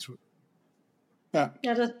Amerikaans. Ja,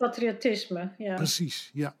 dat patriotisme. Ja.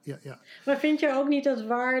 Precies, ja. Maar vind je ook niet dat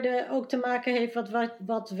waarde ook te maken heeft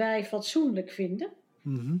wat wij fatsoenlijk vinden?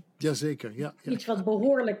 Mm-hmm. Jazeker, ja. Iets wat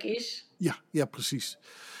behoorlijk is. Ja, precies.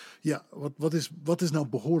 Ja, wat is nou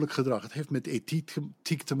behoorlijk gedrag? Het heeft met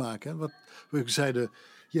ethiek te maken. Hè? Wat we zeiden,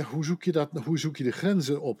 ja, hoe zoek je de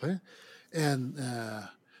grenzen op? Hè? En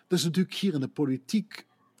dat is natuurlijk hier in de politiek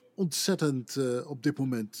ontzettend op dit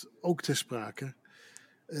moment ook ter sprake.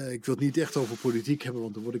 Ik wil het niet echt over politiek hebben,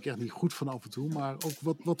 want daar word ik echt niet goed van af en toe. Maar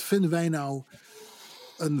ook wat vinden wij nou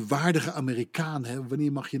een waardige Amerikaan? Hè?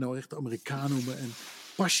 Wanneer mag je nou echt Amerikaan noemen? En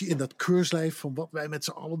pas je in dat keurslijf van wat wij met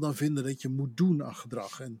z'n allen dan vinden dat je moet doen aan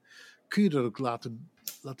gedrag? En kun je dat ook laten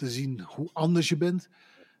zien hoe anders je bent?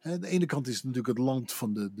 Aan de ene kant is het natuurlijk het land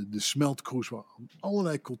van de smeltkroes waar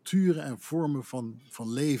allerlei culturen en vormen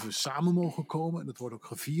van leven samen mogen komen. En dat wordt ook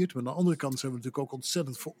gevierd. Maar aan de andere kant zijn we natuurlijk ook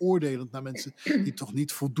ontzettend veroordelend naar mensen die toch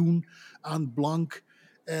niet voldoen aan blank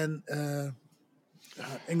en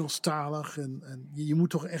Engelstalig. En je moet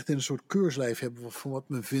toch echt in een soort keurslijf hebben van wat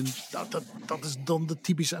men vindt. Dat is dan de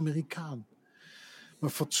typische Amerikaan. Maar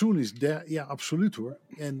fatsoen is ja, absoluut hoor.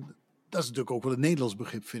 En dat is natuurlijk ook wel het Nederlands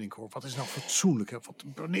begrip, vind ik hoor. Wat is nou fatsoenlijk? Hè?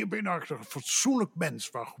 Wanneer ben je nou een fatsoenlijk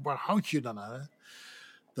mens? Waar houd je dan aan?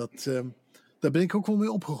 Hè? Daar ben ik ook wel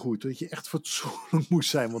mee opgegroeid. Dat je echt fatsoenlijk moest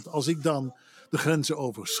zijn. Want als ik dan de grenzen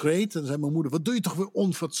overschreed, dan zei mijn moeder: wat doe je toch weer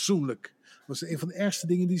onfatsoenlijk? Dat was een van de ergste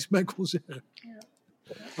dingen die ze mij kon zeggen. Ja.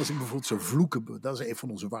 Als ik bijvoorbeeld zou vloeken, dat is een van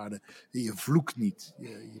onze waarden. Je vloekt niet.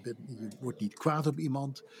 Je wordt niet kwaad op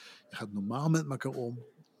iemand. Je gaat normaal met elkaar om.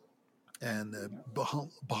 En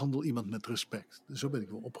behandel iemand met respect. Dus zo ben ik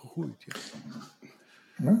wel opgegroeid.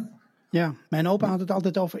 Ja, mijn opa had het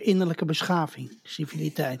altijd over innerlijke beschaving.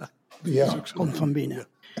 Civiliteit. Ja. Dat komt van binnen. Ja.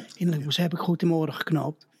 Innerlijke beschaving heb ik goed in mijn oren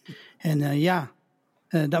geknoopt. En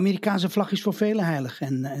de Amerikaanse vlag is voor velen heilig.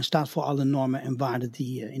 En staat voor alle normen en waarden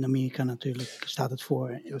die in Amerika natuurlijk staat het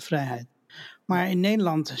voor vrijheid. Maar in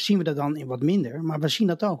Nederland zien we dat dan in wat minder. Maar we zien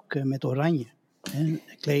dat ook met oranje.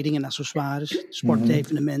 Kleding en accessoires,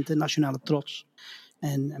 sportevenementen, nationale trots.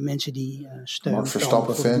 En mensen die steunen voor het land.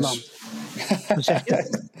 Wat zeg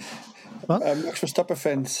je? Wat? Max Verstappen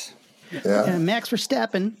fans. Ja. Max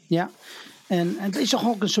Verstappen, ja. En het is toch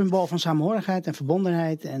ook een symbool van samenhorigheid en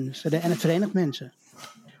verbondenheid. En het verenigt mensen.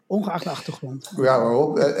 Ongeacht de achtergrond. Ja,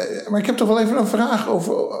 maar ik heb toch wel even een vraag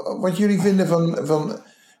over wat jullie vinden van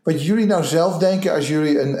wat jullie nou zelf denken als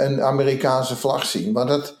jullie een Amerikaanse vlag zien.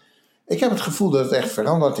 Want ik heb het gevoel dat het echt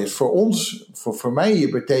veranderd is. Voor ons, voor mij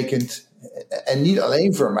betekent, en niet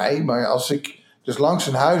alleen voor mij, maar als ik dus langs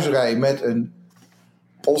een huis rijd met een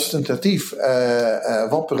ostentatief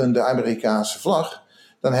wapperende Amerikaanse vlag,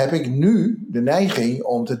 dan heb ik nu de neiging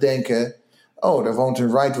om te denken: oh, daar woont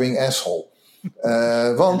een right-wing asshole.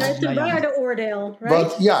 Want het is een waardeoordeel.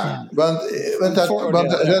 Right?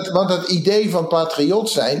 Want dat idee van patriot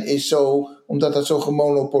zijn is zo, omdat dat zo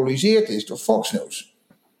gemonopoliseerd is door Fox News.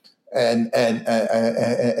 En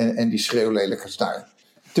die schreeuwlelijke staar.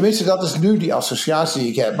 Tenminste, dat is nu die associatie die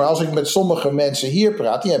ik heb. Maar als ik met sommige mensen hier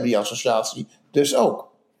praat, die hebben die associatie dus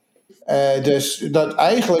ook. Dus dat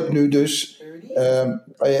eigenlijk nu dus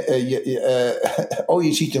je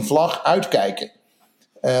ziet een vlag uitkijken.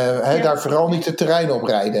 Daar vooral niet het terrein op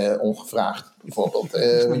rijden ongevraagd. Bijvoorbeeld.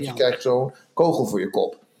 Want je krijgt zo'n kogel voor je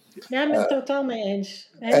kop. Ja, ik ben het totaal mee eens.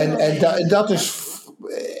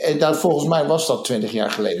 En volgens mij was dat 20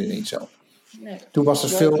 jaar geleden niet zo. Nee. Toen was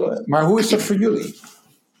het veel. Maar hoe is dat voor jullie?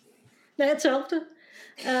 Nee, hetzelfde.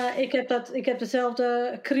 Ik heb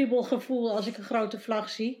hetzelfde kriebelgevoel als ik een grote vlag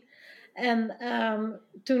zie. En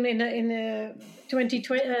toen in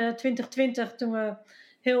 2020, toen we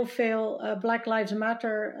heel veel Black Lives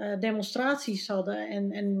Matter demonstraties hadden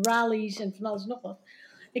en rallies en van alles nog wat.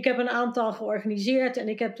 Ik heb een aantal georganiseerd en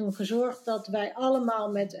ik heb toen gezorgd dat wij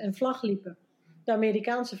allemaal met een vlag liepen. De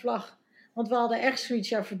Amerikaanse vlag. Want we hadden echt zoiets,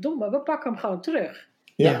 ja verdomme, we pakken hem gewoon terug.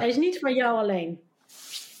 Ja. Hij is niet van jou alleen.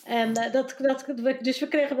 En dus we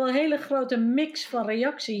kregen wel een hele grote mix van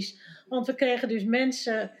reacties. Want we kregen dus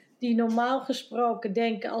mensen die normaal gesproken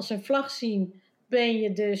denken, als ze een vlag zien, ben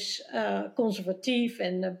je dus conservatief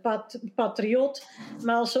en patriot.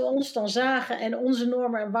 Maar als ze ons dan zagen en onze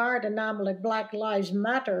normen en waarden, namelijk Black Lives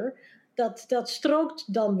Matter, dat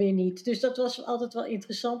strookt dan weer niet. Dus dat was altijd wel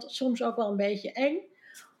interessant. Soms ook wel een beetje eng.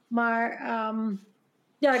 Maar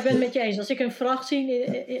ik ben het met je eens. Als ik een vlag zie...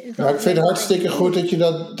 Ik vind het hartstikke goed dat je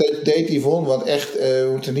dat deed, Yvonne. Want echt, we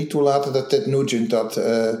moeten niet toelaten dat Ted Nugent dat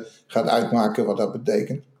gaat uitmaken wat dat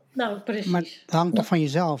betekent. Nou, precies. Maar het hangt toch van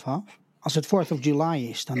jezelf af? Als het 4th of July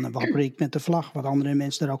is, dan wapper ik met de vlag. Wat andere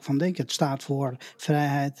mensen er ook van denken. Het staat voor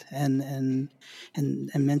vrijheid en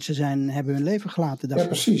mensen hebben hun leven gelaten daarvoor.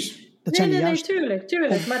 Ja, precies. Dat zijn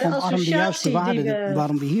tuurlijk. Maar de associatie waarden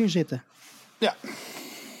waarom we hier zitten. Ja.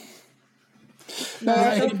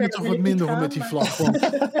 Ik heb het toch wat minder met die vlag. Want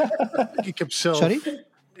ik heb zelf... Sorry?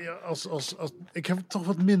 Ja, ik heb toch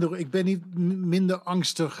wat minder... Ik ben niet minder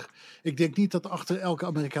angstig. Ik denk niet dat achter elke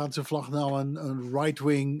Amerikaanse vlag nou een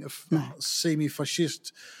right-wing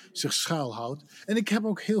semi-fascist zich schuilhoudt. En ik heb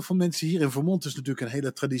ook heel veel mensen hier in Vermont. Is natuurlijk een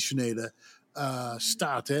hele traditionele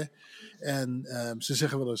staat. Hè? En ze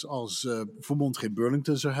zeggen wel eens, als Vermont geen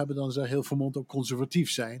Burlington zou hebben, dan zou heel Vermont ook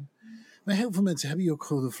conservatief zijn. Maar heel veel mensen hebben hier ook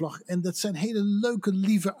gewoon de vlag. En dat zijn hele leuke,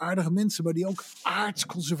 lieve, aardige mensen, maar die ook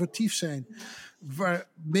aardsconservatief zijn.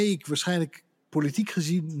 Waarmee ik waarschijnlijk politiek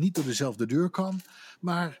gezien niet door dezelfde deur kan.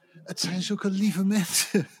 Maar het zijn zulke lieve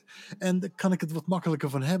mensen. En daar kan ik het wat makkelijker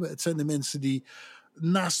van hebben. Het zijn de mensen die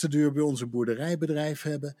naast de deur bij ons een boerderijbedrijf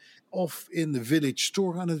hebben. Of in de village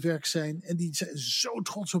store aan het werk zijn. En die zijn zo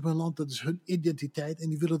trots op hun land. Dat is hun identiteit. En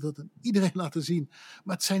die willen dat aan iedereen laten zien.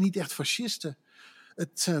 Maar het zijn niet echt fascisten. Het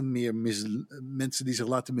zijn meer mensen die zich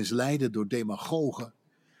laten misleiden door demagogen.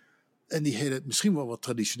 En die misschien wel wat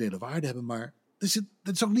traditionele waarden hebben. Maar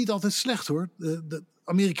dat is ook niet altijd slecht hoor.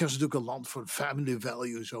 Amerika is natuurlijk een land voor family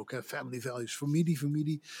values ook. Hè? Family values,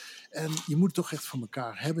 familie. En je moet het toch echt van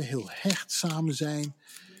elkaar hebben. Heel hecht samen zijn.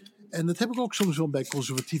 En dat heb ik ook soms wel bij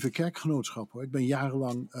conservatieve kerkgenootschappen. Hoor. Ik ben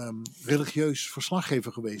jarenlang religieus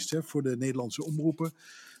verslaggever geweest. Hè, voor de Nederlandse omroepen.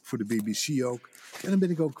 Voor de BBC ook. En dan ben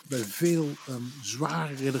ik ook bij veel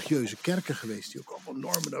zware religieuze kerken geweest. Die ook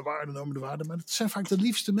allemaal normen en waarden. Maar dat zijn vaak de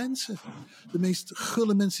liefste mensen. De meest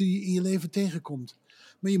gulle mensen die je in je leven tegenkomt.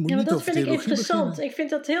 Maar je moet niet over theologie beginnen. Dat vind ik interessant. Ik vind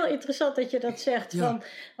dat heel interessant dat je dat zegt. Ja.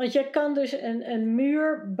 Want je kan dus een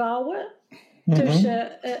muur bouwen.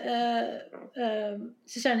 Tussen,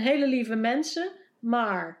 ze zijn hele lieve mensen,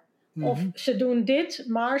 maar. Of ze doen dit,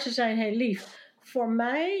 maar ze zijn heel lief. Voor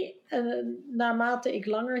mij, naarmate ik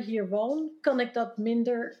langer hier woon, kan ik dat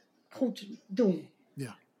minder goed doen.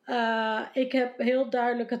 Ja. Ik heb heel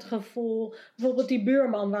duidelijk het gevoel, bijvoorbeeld die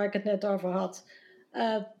buurman waar ik het net over had.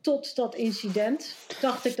 Tot dat incident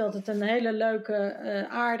dacht ik dat het een hele leuke,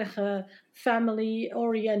 aardige,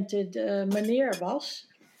 family-oriented meneer was.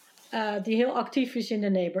 Die heel actief is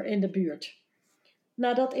in de buurt.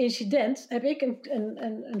 Na dat incident heb ik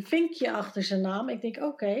een vinkje achter zijn naam. Ik denk,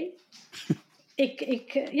 oké.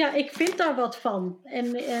 Ik vind daar wat van.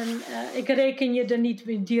 En ik reken je er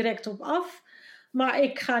niet direct op af. Maar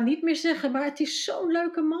ik ga niet meer zeggen, maar het is zo'n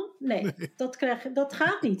leuke man. Nee. Dat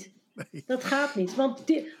gaat niet. Nee. Dat gaat niet. Want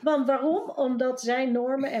waarom? Omdat zijn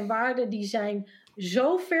normen en waarden die zijn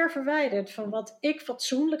zo ver verwijderd van wat ik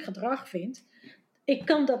fatsoenlijk gedrag vind. Ik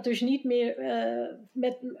kan dat dus niet meer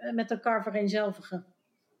met elkaar vereenzelvigen.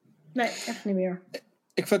 Nee, echt niet meer.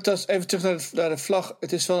 Ik vind dat even terug naar de vlag.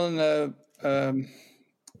 Het is wel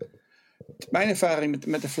mijn ervaring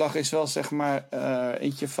met de vlag is wel zeg maar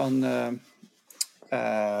eentje van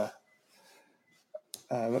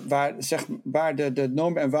waar de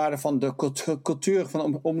normen en waarden van de cultuur,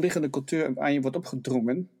 van de omliggende cultuur aan je wordt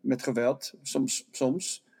opgedrongen met geweld,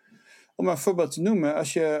 soms. Om maar een voorbeeld te noemen,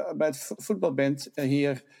 als je bij het voetbal bent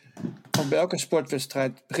hier, of bij elke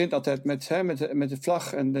sportwedstrijd, begint altijd met de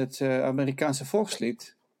vlag en het Amerikaanse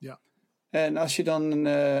volkslied. Ja. En als je dan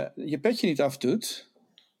je petje niet afdoet,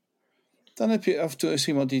 dan heb je af en toe eens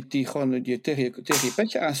iemand die gewoon tegen je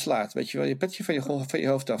petje aanslaat. Weet je wel, je petje van je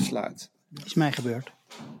hoofd afslaat. Dat is mij gebeurd.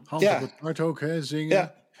 Hand op het hart ook, hè, zingen.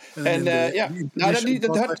 Ja. Je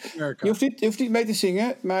hoeft niet mee te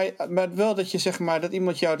zingen, maar wel dat je zeg maar dat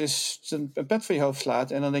iemand jou dus een pet van je hoofd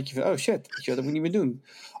slaat en dan denk je van, oh shit, dat moet ik niet meer doen.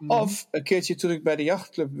 Mm-hmm. Of een keertje toen ik bij de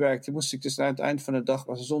jachtclub werkte, moest ik dus aan het eind van de dag,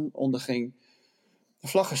 als de zon onderging, de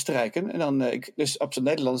vlaggen strijken. En dan, dus op zijn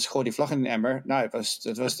Nederlands gooi die vlag in een emmer. Nou,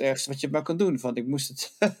 dat was het ergste wat je maar kon doen. Want ik moest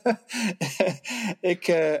het...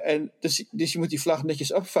 Dus je moet die vlag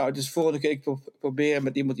netjes opvouwen. Dus de volgende keer ik proberen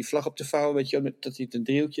met iemand die vlag op te vouwen. Weet je, dat hij het een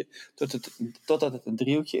driehoekje... Totdat het een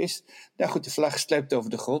driehoekje is. Nou goed, de vlag sleept over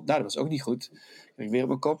de grond. Nou, dat was ook niet goed. Ik weer op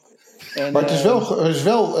mijn kop. En, maar het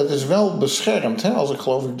is wel beschermd, hè? Als ik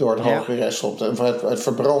geloof ik door het hoge rechtshof. Het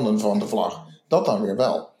verbranden van de vlag. Dat dan weer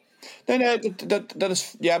wel. Nee, dat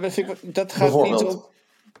is... Ja, dat gaat niet om...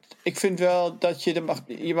 Ik vind wel dat je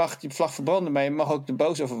mag die vlag verbranden, maar je mag ook er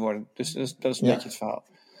boos over worden. Dus dat is een beetje het verhaal.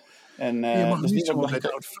 En, je mag dus niet zo bij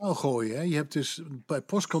het oud vuil gooien. Hè? Je hebt dus bij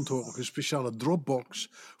postkantoren een speciale dropbox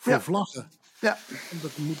voor vlaggen. Ja.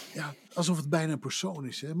 Dat moet, alsof het bijna een persoon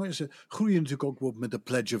is. Hè? Maar ze groeien natuurlijk ook op met de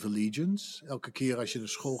Pledge of Allegiance. Elke keer als je naar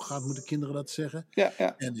school gaat, moeten kinderen dat zeggen. Ja.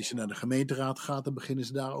 En als je naar de gemeenteraad gaat, dan beginnen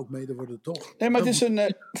ze daar ook mee. Dan wordt het toch... Nee, maar het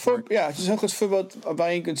is een goed voorbeeld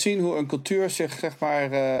waarin je kunt zien hoe een cultuur zich, zeg maar,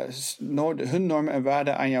 hun normen en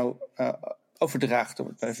waarden aan jou overdraagt, om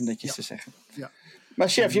het even netjes te zeggen. Ja. Maar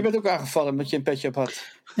chef, je bent ook aangevallen omdat je een petje op had.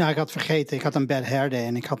 Ja, ik had vergeten. Ik had een bad hair day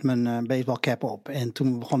en ik had mijn baseballcap op. En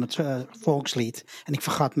toen begon het volkslied. En ik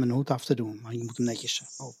vergat mijn hoed af te doen. Maar je moet hem netjes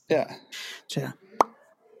op. Ja. Dus ja,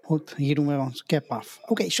 goed, hier doen we ons cap af.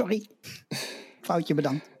 Oké, sorry. Foutje,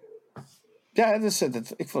 bedankt. Ja,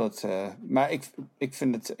 ik vond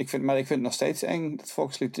het... ik vind het nog steeds eng, het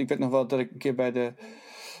volkslied. Ik weet nog wel dat ik een keer bij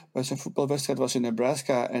waar zo'n voetbalwedstrijd was in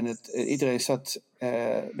Nebraska. En iedereen zat,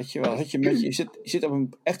 weet je wel, je zit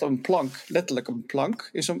echt op een plank, letterlijk op een plank.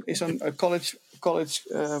 Is zo'n college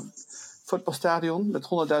voetbalstadion met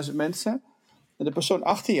 100.000 mensen. En de persoon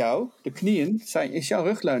achter jou, de knieën, is jouw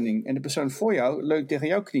rugleuning. En de persoon voor jou leunt tegen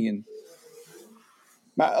jouw knieën.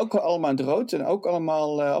 Maar ook allemaal in het rood en ook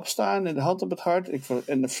allemaal opstaan en de hand op het hart.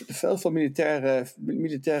 En veel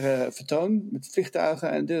militaire vertoon met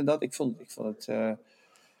vliegtuigen en dit en dat. Ik vond het...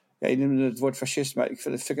 je noemde het woord fascist, maar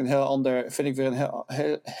vind ik weer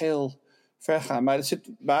een heel ver gaan.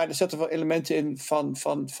 Maar er zitten wel elementen in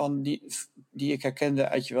van die ik herkende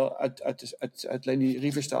uit Leni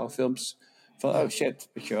Riefenstahl films. Van oh shit,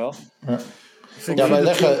 weet je wel. Ja, wij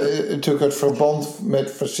leggen natuurlijk het verband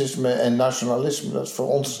met fascisme en nationalisme. Dat is voor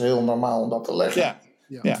ons heel normaal om dat te leggen.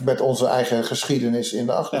 Ja. Met onze eigen geschiedenis in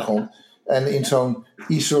de achtergrond. Ja. En in zo'n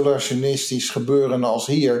isolationistisch gebeuren als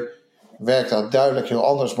hier werkt dat duidelijk heel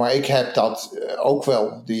anders. Maar ik heb dat ook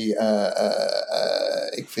wel.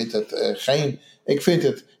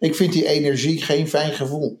 Ik vind die energie geen fijn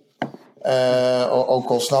gevoel. Ook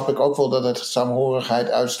al snap ik ook wel dat het saamhorigheid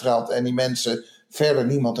uitstraalt en die mensen verder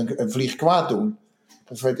niemand een vlieg kwaad doen.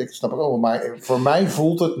 Dat weet ik, snap ik ook wel. Maar voor mij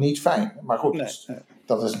voelt het niet fijn. Maar goed,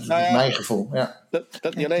 dat is mijn gevoel. Ja.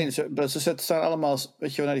 Dat niet alleen. Ze staan allemaal,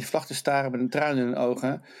 weet je wel, naar die vlag te staren met een traan in hun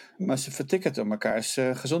ogen. Maar ze vertikken het om elkaars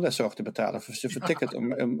gezondheidszorg te betalen. Of ze vertikken het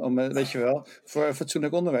om weet je wel, voor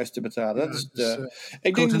fatsoenlijk onderwijs te betalen.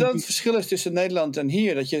 Ik denk dat het verschil is tussen Nederland en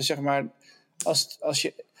hier. Dat je zeg maar, als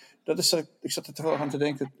je... Ik zat er tevoren aan te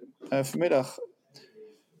denken vanmiddag.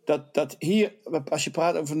 Dat hier, als je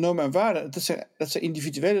praat over normen en waarden, dat zijn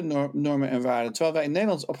individuele normen en waarden. Terwijl wij in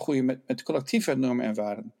Nederland opgroeien met collectieve normen en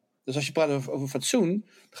waarden. Dus als je praat over fatsoen,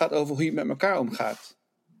 het gaat over hoe je met elkaar omgaat.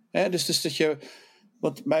 Dus dat je,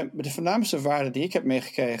 de voornaamste waarde die ik heb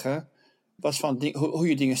meegekregen, was van hoe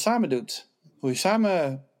je dingen samen doet. Hoe je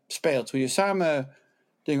samen speelt, hoe je samen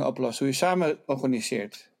dingen oplost, hoe je samen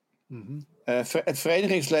organiseert. Mm-hmm. Het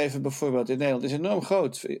verenigingsleven bijvoorbeeld in Nederland is enorm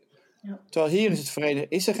groot. Ja. Terwijl hier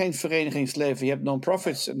is er geen verenigingsleven. Je hebt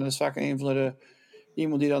non-profits en dat is vaak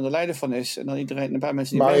iemand die dan de leider van is. En dan een paar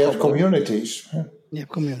mensen die maar je hebt communities. Je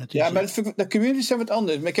hebt communities. Ja, maar de communities zijn wat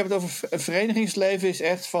anders. Maar ik heb het over een verenigingsleven is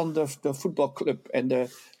echt van de voetbalclub. En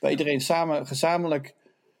waar iedereen gezamenlijk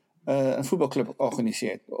een voetbalclub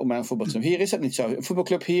organiseert. Om maar een voorbeeld te noemen. Hier is dat niet zo. Een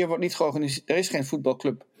voetbalclub hier wordt niet georganiseerd. Er is geen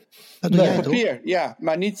voetbalclub. Dat doe jij papier, toch? ja.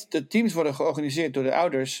 Maar niet de teams worden georganiseerd door de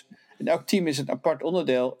ouders. En elk team is een apart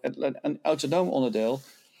onderdeel, een autonoom onderdeel.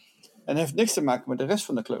 En heeft niks te maken met de rest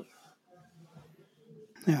van de club.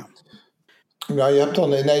 Ja. Nou, je hebt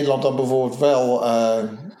dan in Nederland dan bijvoorbeeld wel...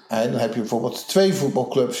 dan heb je bijvoorbeeld 2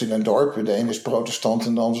 voetbalclubs in een dorp. De ene is protestant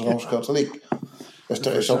en de andere is Rooms-Katholiek. Dus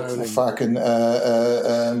er is ook vaak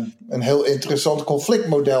een heel interessant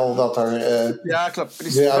conflictmodel dat er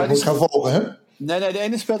weer uit moet gaan volgen, hè? Nee, de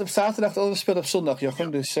ene speelt op zaterdag, de andere speelt op zondag,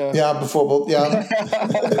 Jochem. Dus, Ja, bijvoorbeeld, ja.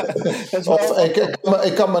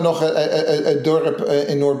 Ik kan me nog het dorp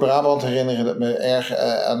in Noord-Brabant herinneren dat me erg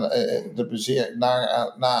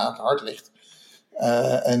na het hart ligt.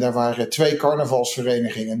 En daar waren 2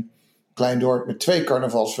 carnavalsverenigingen. Klein dorp met 2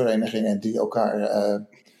 carnavalsverenigingen die elkaar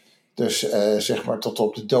zeg maar tot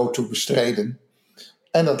op de dood toe bestreden.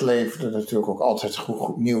 En dat leverde natuurlijk ook altijd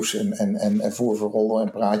goed nieuws en voorverrollen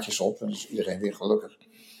en praatjes op. En dan is iedereen weer gelukkig.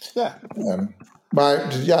 Ja.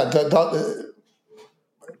 Maar ja,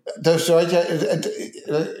 dus weet je,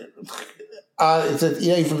 het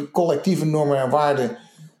even collectieve normen en waarden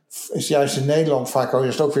is juist in Nederland vaak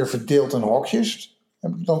ook weer verdeeld in hokjes.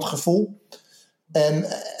 Heb ik dan het gevoel.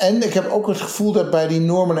 En ik heb ook het gevoel dat bij die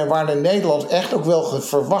normen en waarden in Nederland echt ook wel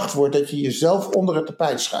verwacht wordt dat je jezelf onder het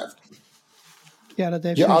tapijt schuift. Ja, dat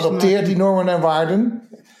heeft je adopteert die normen en waarden.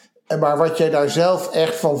 Maar wat jij daar zelf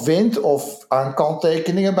echt van vindt of aan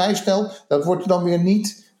kanttekeningen bij stelt, dat wordt dan weer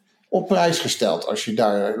niet op prijs gesteld als je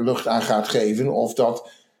daar lucht aan gaat geven. Of dat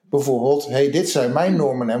bijvoorbeeld, dit zijn mijn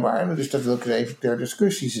normen en waarden, dus dat wil ik er even ter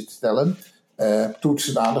discussie stellen.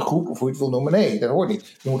 Toetsen aan de groep of hoe je het wil noemen. Nee, dat hoort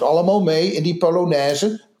niet. Je moet allemaal mee in die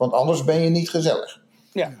polonaise, want anders ben je niet gezellig.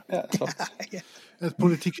 Ja, klopt. Het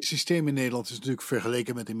politieke systeem in Nederland is natuurlijk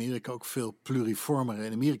vergeleken met Amerika ook veel pluriformer.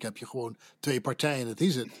 In Amerika heb je gewoon 2 partijen, dat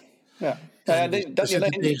is het. Ja. Dat is een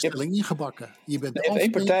tegenstelling ingebakken. Je hebt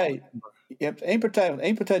één partij. Je hebt één partij, want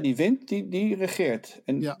één partij die wint, die regeert.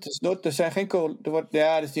 En het is nooit, er zijn geen... dat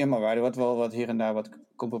is niet helemaal waar. Er wordt wel wat hier en daar wat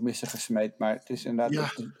compromissen gesmeed. Maar het is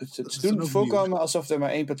inderdaad... Het doen voorkomen alsof er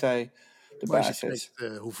maar één partij Maar als je basis.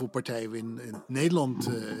 kijkt hoeveel partijen we in Nederland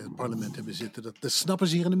in het parlement hebben zitten, dat snappen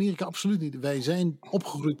ze hier in Amerika absoluut niet. Wij zijn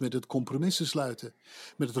opgegroeid met het compromissen sluiten.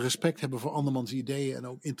 Met het respect hebben voor andermans ideeën en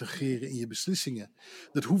ook integreren in je beslissingen.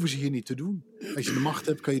 Dat hoeven ze hier niet te doen. Als je de macht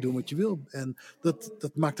hebt, kan je doen wat je wil. En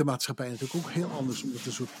dat maakt de maatschappij natuurlijk ook heel anders, omdat er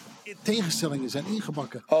een soort tegenstellingen zijn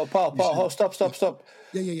ingebakken. Oh, Paul, stop.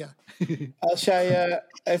 Ja. Als jij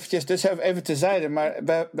eventjes, dus even terzijde, maar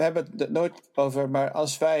we hebben het er nooit over, maar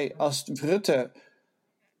als Rutte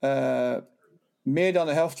meer dan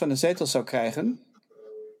de helft van de zetels zou krijgen,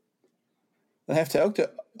 dan heeft hij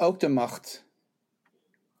ook de macht.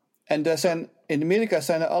 En in Amerika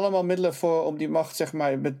zijn er allemaal middelen voor om die macht, zeg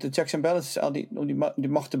maar, met de checks and balances, om die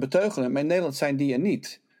macht te beteugelen. Maar in Nederland zijn die er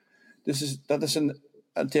niet. Dus dat is een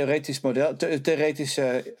theoretisch model. Het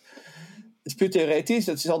is puur theoretisch,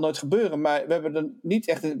 dat zal nooit gebeuren. Maar we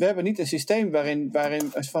hebben niet een systeem waarin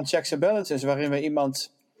van checks and balances, waarin we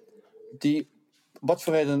iemand die, wat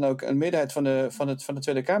voor reden dan ook, een meerderheid van de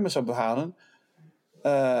Tweede Kamer zou behalen,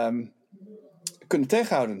 kunnen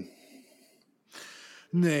tegenhouden.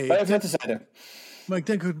 Nee. Maar even terzijde. Maar ik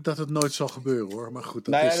denk ook dat het nooit zal gebeuren, hoor. Maar goed,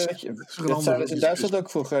 Dat zouden ze in Duitsland ook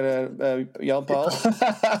vroeger, Jan-Paul.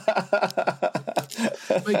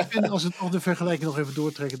 Maar ik vind, als we de vergelijking nog even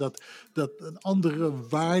doortrekken, dat een andere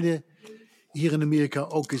waarde hier in Amerika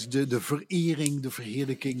ook is de verering, de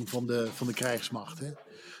verheerlijking van de krijgsmacht. Hè.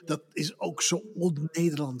 Dat is ook zo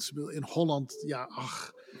on-Nederlands. In Holland,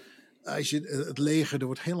 als je het leger, er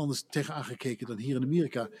wordt heel anders tegen aangekeken dan hier in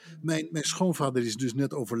Amerika. Mijn schoonvader is dus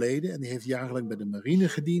net overleden en die heeft jarenlang bij de marine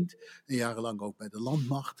gediend en jarenlang ook bij de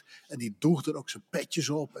landmacht. En die droeg er ook zijn petjes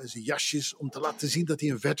op en zijn jasjes om te laten zien dat hij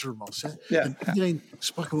een veteran was. Hè. Ja. En iedereen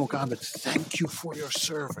sprak hem ook aan met thank you for your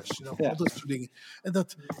service. Al dat soort dingen. En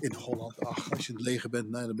dat in Holland, als je in het leger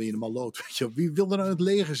bent, dan ben je helemaal lood. Weet je, wie wil er nou in het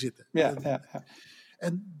leger zitten? Ja.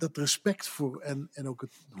 En dat respect voor en ook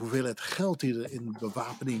het hoeveelheid geld die er in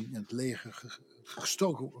bewapening en het leger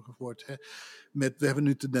gestoken wordt. Hè. We hebben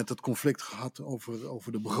nu net dat conflict gehad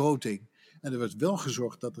over de begroting. En er werd wel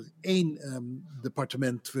gezorgd dat er één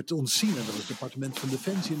departement werd ontzien. En dat was het departement van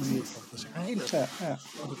Defensie in Amerika. Dat is heilig. Ja.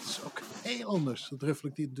 Maar dat is ook heel anders. Dat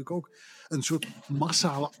reflecteert natuurlijk ook een soort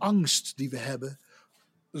massale angst die we hebben.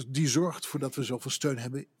 Dus die zorgt voor dat we zoveel steun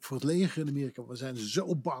hebben voor het leger in Amerika. We zijn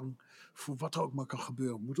zo bang voor wat er ook maar kan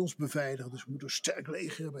gebeuren. We moeten ons beveiligen, dus we moeten een sterk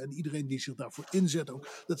leger hebben. En iedereen die zich daarvoor inzet ook,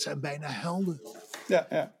 dat zijn bijna helden.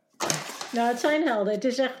 Ja. Nou, het zijn helden. Het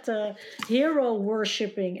is echt hero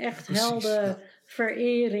worshipping. Echt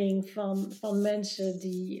heldenverering van mensen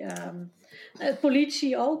die...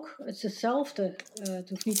 politie ook. Het is hetzelfde. Het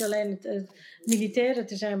hoeft niet alleen het militaire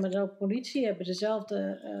te zijn, maar ook politie hebben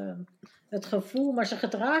dezelfde... het gevoel, maar ze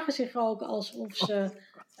gedragen zich ook alsof ze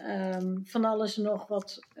van alles nog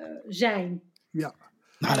wat zijn. Ja.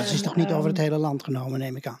 Nou, dat is toch niet over het hele land genomen,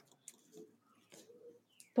 neem ik aan.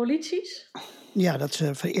 Polities? Ja, dat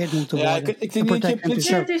ze vereerd moeten worden.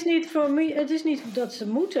 Het is niet dat ze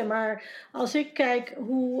moeten, maar als ik kijk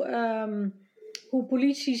hoe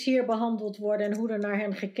polities hier behandeld worden en hoe er naar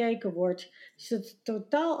hen gekeken wordt, is het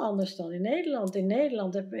totaal anders dan in Nederland. In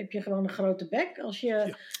Nederland heb je gewoon een grote bek. Als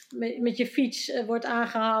je met je fiets wordt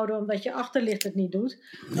aangehouden omdat je achterlicht het niet doet,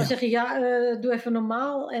 dan zeg je doe even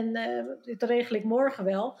normaal en dit regel ik morgen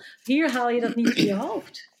wel. Hier haal je dat niet in je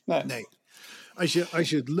hoofd. Nee. Als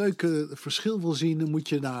je het leuke verschil wil zien, dan moet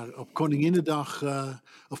je op Koninginnedag,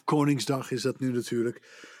 of Koningsdag is dat nu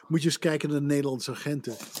natuurlijk, moet je eens kijken naar de Nederlandse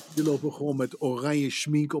agenten. Die lopen gewoon met oranje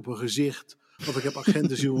schmink op hun gezicht. Of ik heb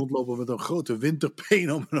agenten zien rondlopen met een grote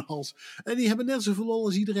winterpeen om hun hals. En die hebben net zoveel lol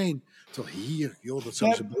als iedereen. Terwijl hier, dat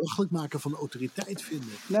zouden ze belachelijk maken van de autoriteit vinden.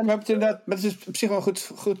 Nee, maar het is op zich wel een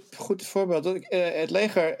goed voorbeeld. Het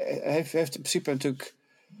leger heeft in principe natuurlijk...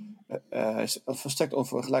 is volstrekt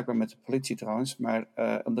onvergelijkbaar met de politie trouwens. Maar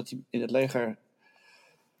omdat hij in het leger...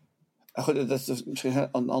 goed, dat is misschien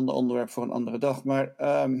een ander onderwerp voor een andere dag. Maar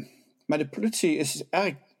de politie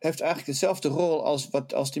heeft eigenlijk dezelfde rol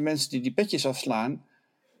als die mensen die petjes afslaan.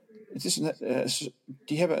 Het is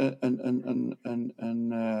die hebben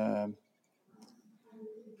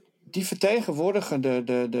die vertegenwoordigen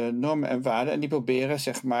de normen en waarden. En die proberen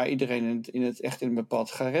zeg maar iedereen in een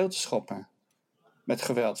bepaald gareel te schoppen. Met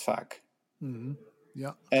geweld vaak. Mm-hmm.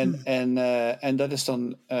 Ja. En dat is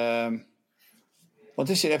dan...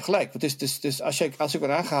 want je hebt gelijk. Want dus als ik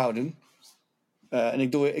word aangehouden... en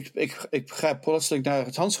ik grijp plotseling naar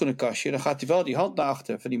het handschoenenkastje... dan gaat hij wel die hand naar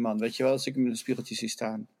achter van die man. Weet je wel, als ik hem in een spiegeltje zie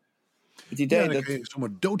staan. Het idee dan kun je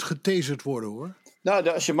zomaar doodgetaserd worden, hoor. Nou,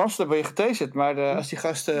 als je mast, dan ben je getaserd. Maar als die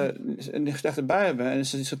gasten een slechte erbij hebben... en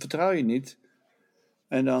ze vertrouw je niet...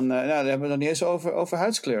 en dan hebben we het dan niet eens over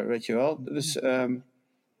huidskleur, weet je wel. Dus...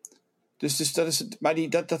 Dus dat is het. Maar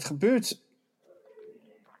dat gebeurt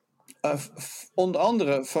onder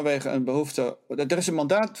andere vanwege een behoefte. Er is een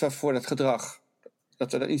mandaat voor dat gedrag.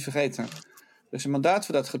 Dat we dat niet vergeten. Er is een mandaat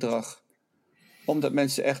voor dat gedrag. Omdat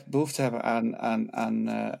mensen echt behoefte hebben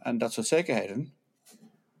aan dat soort zekerheden.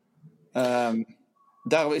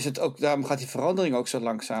 Daarom gaat die verandering ook zo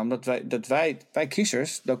langzaam. Dat wij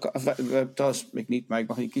kiezers, trouwens ik niet, maar ik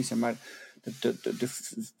mag niet kiezen, maar de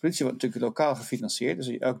politie wordt natuurlijk lokaal gefinancierd.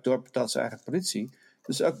 Dus elk dorp betaalt zijn eigen politie.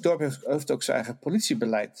 Dus elk dorp heeft ook zijn eigen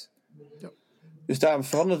politiebeleid. Ja. Dus daarom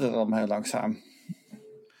verandert het allemaal heel langzaam.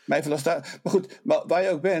 Maar goed, waar je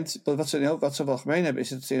ook bent, wat ze wel gemeen hebben, is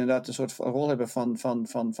dat ze inderdaad een soort van rol hebben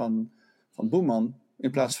van boeman.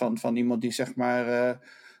 In plaats van iemand die zeg maar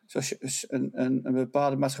een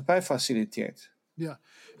bepaalde maatschappij faciliteert. Ja,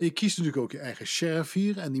 en je kiest natuurlijk ook je eigen sheriff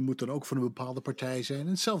hier. En die moet dan ook van een bepaalde partij zijn. En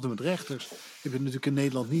hetzelfde met rechters. Je hebt natuurlijk in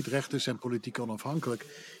Nederland niet. Rechters zijn politiek onafhankelijk.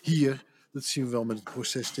 Hier, dat zien we wel met het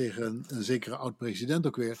proces tegen een zekere oud-president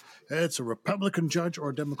ook weer. It's a Republican judge or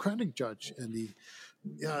a Democratic judge. En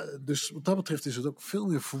dus wat dat betreft is het ook veel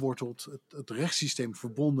meer verworteld. Het rechtssysteem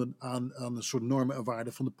verbonden aan een soort normen en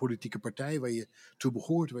waarden van de politieke partij waar je toe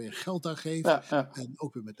behoort, waar je geld aan geeft. Ja. En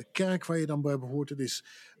ook weer met de kerk waar je dan bij behoort. Het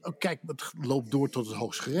loopt door tot het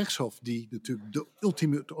Hooggerechtshof, die natuurlijk de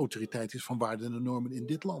ultieme autoriteit is van waarden en normen in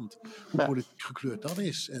dit land. Hoe politiek gekleurd dat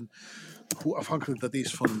is. En hoe afhankelijk dat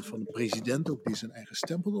is van de president ook, die zijn eigen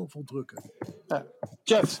stempel op wil drukken. Ja.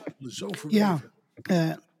 Jeff. Zo verweven.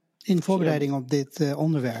 In voorbereiding op dit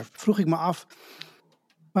onderwerp vroeg ik me af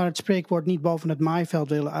waar het spreekwoord niet boven het maaiveld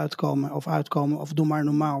willen uitkomen of doe maar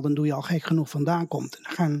normaal, dan doe je al gek genoeg vandaan komt.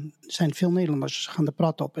 En zijn veel Nederlanders gaan de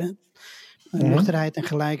prat op. Hè? Nuchterheid en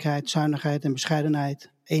gelijkheid, zuinigheid en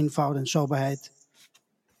bescheidenheid, eenvoud en soberheid,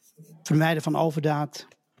 vermijden van overdaad.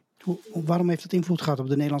 Waarom heeft dat invloed gehad op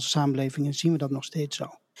de Nederlandse samenleving en zien we dat nog steeds zo?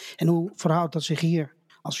 En hoe verhoudt dat zich hier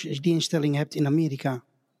als je die instelling hebt in Amerika?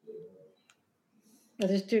 Dat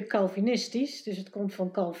is natuurlijk Calvinistisch, dus het komt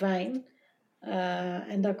van Calvijn.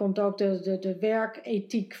 En daar komt ook de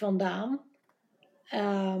werkethiek vandaan.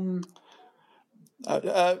 Dat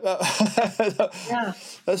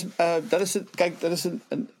is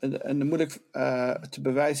een moeilijk te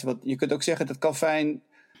bewijzen. Want je kunt ook zeggen dat Calvijn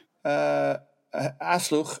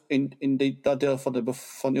aansloeg in dat deel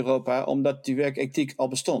van Europa, omdat die werkethiek al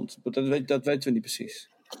bestond. Dat weten we niet precies.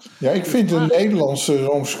 Ja, ik vind de Nederlandse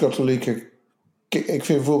Rooms-Katholieken. Ik vind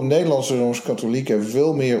bijvoorbeeld Nederlandse Rooms-Katholieken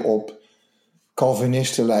veel meer op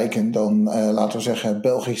Calvinisten lijken dan, laten we zeggen,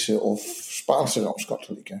 Belgische of Spaanse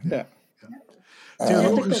Rooms-Katholieken. Ja.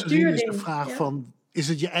 Theologisch gezien is de vraag van, is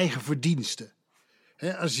het je eigen verdienste?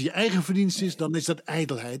 Als het je eigen verdienste is, dan is dat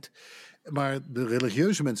ijdelheid. Maar de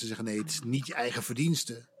religieuze mensen zeggen, nee, het is niet je eigen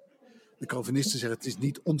verdienste. De Calvinisten zeggen, het is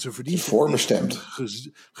niet onze verdienste. Het is voorbestemd.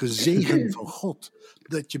 Gezegend van God.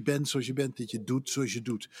 Dat je bent zoals je bent, dat je doet zoals je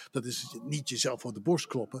doet. Dat is niet jezelf op de borst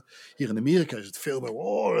kloppen. Hier in Amerika is het veel meer,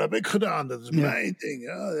 dat heb ik gedaan, dat is mijn ding.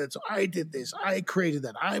 I did this, I created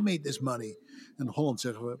that, I made this money. En in Holland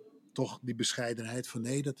zeggen we toch die bescheidenheid van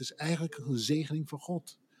nee, dat is eigenlijk een zegening van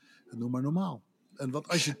God. En noem maar normaal. En wat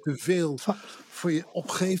als je te veel voor je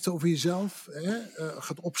opgeeft over jezelf,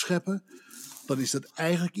 gaat opscheppen, dan is dat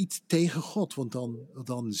eigenlijk iets tegen God. Want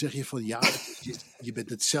dan zeg je van je bent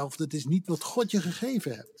hetzelfde. Het is niet wat God je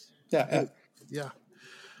gegeven hebt. Ja.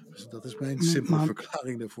 Dus dat is mijn simpele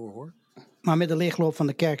verklaring daarvoor, hoor. Maar met de leegloop van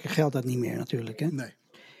de kerken geldt dat niet meer natuurlijk, hè? Nee.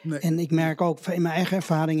 En ik merk ook in mijn eigen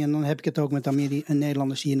ervaring, en dan heb ik het ook met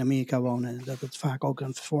Nederlanders die in Amerika wonen, dat het vaak ook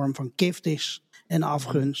een vorm van gift is en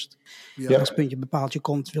afgunst. Ja. Als het puntje bepaaldje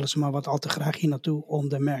komt, willen ze maar wat al te graag hier naartoe om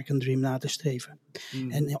de American Dream na te streven.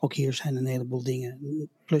 En ook hier zijn een heleboel dingen,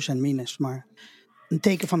 plus en minus. Maar een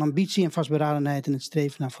teken van ambitie en vastberadenheid en het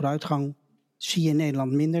streven naar vooruitgang zie je in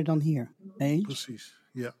Nederland minder dan hier. Nee? Precies,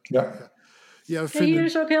 ja. Ja, hier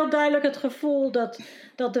is ook heel duidelijk het gevoel dat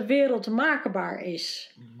de wereld maakbaar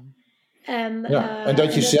is. En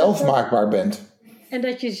dat je zelf maakbaar bent. En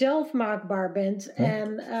dat je zelf maakbaar bent.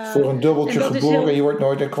 Voor een dubbeltje geboren, je wordt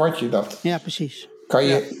nooit een kwartje. Ja, precies.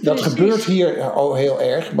 Dat gebeurt hier heel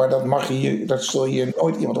erg, maar dat zul je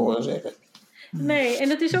nooit iemand horen zeggen. Nee, en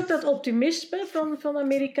het is ook dat optimisme van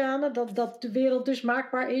Amerikanen, dat de wereld dus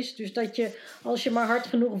maakbaar is. Dus dat je, als je maar hard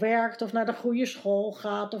genoeg werkt of naar de goede school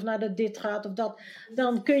gaat of naar de dit gaat of dat,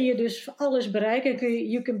 dan kun je dus alles bereiken.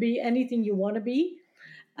 You can be anything you want to be.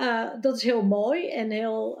 Dat is heel mooi en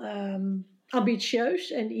heel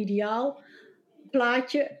ambitieus en ideaal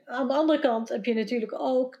plaatje. Aan de andere kant heb je natuurlijk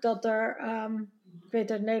ook dat er, ik weet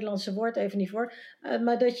het Nederlandse woord even niet voor,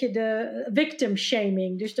 maar dat je de victim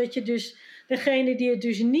shaming, dus dat je dus degene die het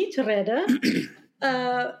dus niet redden,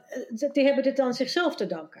 die hebben dit aan zichzelf te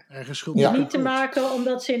danken. Eigen schuld. Ja. Niet te maken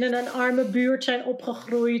omdat ze in een arme buurt zijn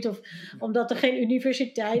opgegroeid. Of omdat er geen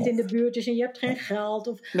universiteit in de buurt is en je hebt geen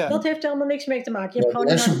geld. Dat heeft er allemaal niks mee te maken. Je hebt gewoon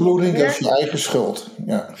Hersenbloeding, dat is je eigen schuld.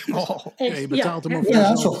 Ja. Je betaalt hem over Ja,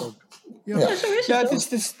 jezelf zo. ook. Ja. Ja, zo is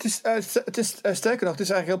het toch? Het is sterker nog, het is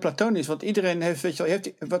eigenlijk heel platonisch. Want iedereen heeft, weet je wel,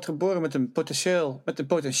 wordt geboren met een potentieel.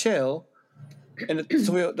 En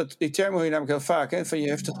die term hoor je namelijk heel vaak. Hè, van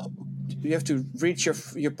you have to reach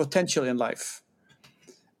your potential in life.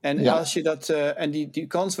 En als je dat, en die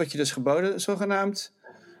kans wordt je dus geboden, zogenaamd.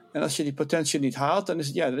 En als je die potential niet haalt, dan is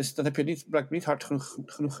het, dan heb je blijkbaar niet hard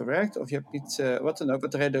genoeg gewerkt. Of je hebt niet, wat dan ook,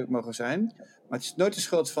 wat de reden ook mogen zijn. Maar het is nooit de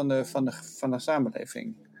schuld van de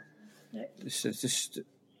samenleving. Nee. Dus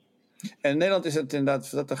en in Nederland is het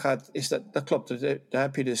inderdaad, dat klopt. Daar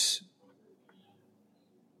heb je dus,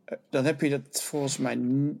 dan heb je dat volgens mij,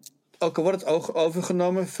 ook al wordt het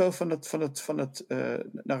overgenomen, veel van het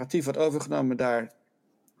narratief wordt overgenomen daar,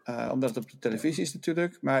 omdat het op de televisie is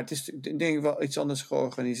natuurlijk, maar het is denk ik wel iets anders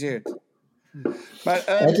georganiseerd. Maar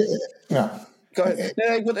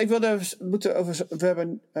ik wilde we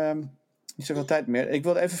hebben niet zoveel tijd meer. Ik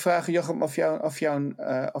wilde even vragen, Jochem,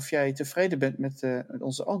 of jij tevreden bent met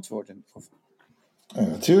onze antwoorden.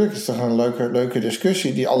 Natuurlijk, het is toch een leuke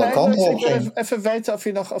discussie die alle kanten op ging. Ik wil even weten of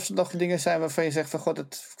er nog dingen zijn waarvan je zegt van god,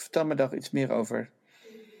 vertel me daar iets meer over.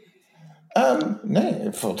 Nee,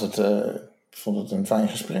 ik vond het een fijn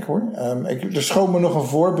gesprek hoor. Er schoot me nog een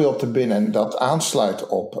voorbeeld te binnen dat aansluit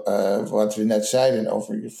op wat we net zeiden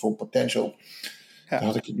over je full potential. Ja. Daar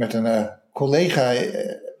had ik het met een collega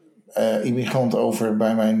immigrant over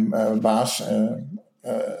bij mijn baas. Een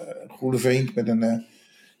goede vriend met een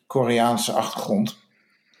Koreaanse achtergrond.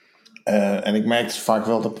 En ik merkte vaak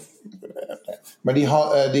wel dat... maar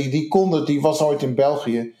die was ooit in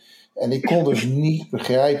België. En die kon dus niet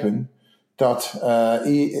begrijpen dat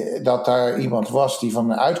daar iemand was die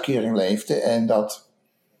van een uitkering leefde. En dat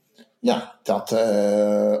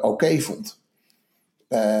oké vond.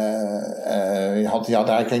 Die had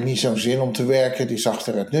eigenlijk niet zo'n zin om te werken. Die zag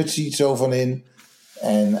er het nut niet zo van in.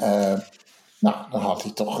 En dan had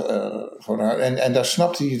hij toch gewoon... En daar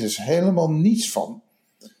snapte hij dus helemaal niets van.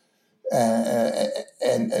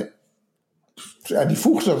 Die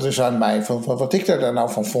vroeg dat dus aan mij, van wat ik daar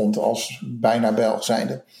nou van vond als bijna Belg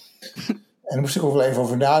zijnde. En daar moest ik ook wel even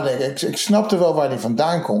over nadenken. Ik snapte wel waar hij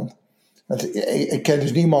vandaan komt. Ik ken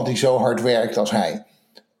dus niemand die zo hard werkt als hij.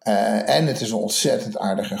 En het is een ontzettend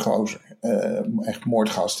aardige gozer. Echt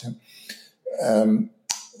moordgast.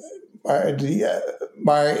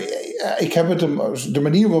 Maar ik heb het de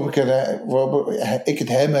manier waarop ik het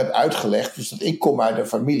hem heb uitgelegd, dus dat ik kom uit een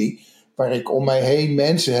familie waar ik om mij heen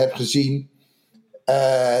mensen heb gezien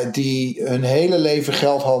die hun hele leven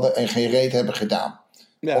geld hadden en geen reet hebben gedaan.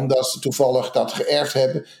 Ja. Omdat ze toevallig dat geërfd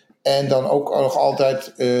hebben en dan ook nog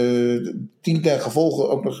altijd tien ten gevolge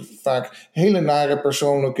ook nog vaak hele nare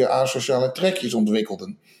persoonlijke asociale trekjes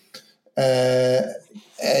ontwikkelden.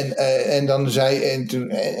 En dan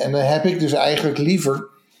heb ik dus eigenlijk liever,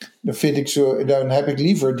 dan heb ik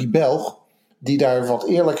liever die Belg die daar wat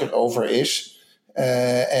eerlijker over is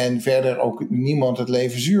en verder ook niemand het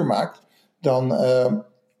leven zuur maakt dan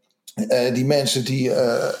die mensen die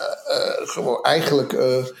gewoon eigenlijk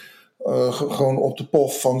gewoon op de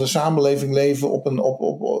pof van de samenleving leven,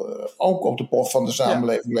 ook op de pof van de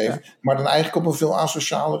samenleving leven, maar dan eigenlijk op een veel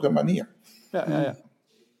asocialere manier.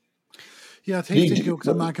 Ja, het heeft denk ik ook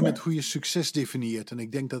te maken met hoe je succes definieert. En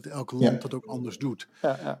ik denk dat elk land dat ook anders doet.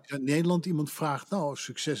 Als in Nederland iemand vraagt,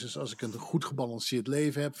 succes is als ik een goed gebalanceerd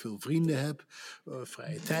leven heb, veel vrienden heb,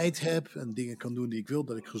 vrije tijd heb en dingen kan doen die ik wil,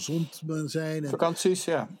 dat ik gezond ben zijn. Vakanties,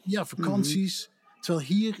 Ja, vakanties. Terwijl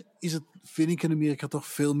hier is het, vind ik in Amerika, toch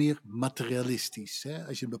veel meer materialistisch. Hè?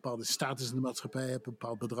 Als je een bepaalde status in de maatschappij hebt, een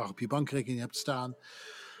bepaald bedrag op je bankrekening hebt staan.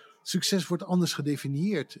 Succes wordt anders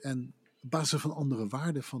gedefinieerd en op basis van andere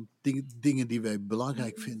waarden, van dingen die wij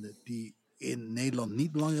belangrijk vinden, die in Nederland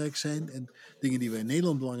niet belangrijk zijn. En dingen die wij in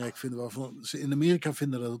Nederland belangrijk vinden, waarvan ze in Amerika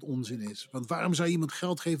vinden dat het onzin is. Want waarom zou je iemand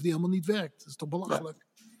geld geven die helemaal niet werkt? Dat is toch belachelijk?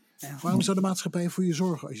 Ja. Waarom zou de maatschappij voor je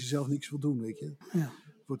zorgen als je zelf niks wil doen, weet je? Ja.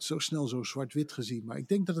 Het wordt zo snel zo zwart-wit gezien. Maar ik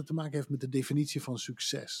denk dat het te maken heeft met de definitie van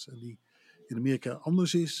succes. En die in Amerika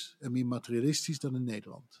anders is en meer materialistisch dan in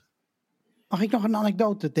Nederland. Mag ik nog een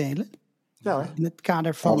anekdote delen? Ja, in het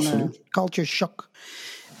kader van culture shock.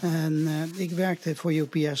 En ik werkte voor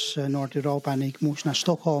UPS Noord-Europa en ik moest naar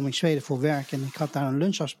Stockholm in Zweden voor werk. En ik had daar een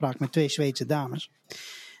lunchafspraak met 2 Zweedse dames.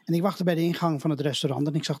 En ik wachtte bij de ingang van het restaurant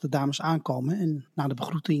en ik zag de dames aankomen. En na de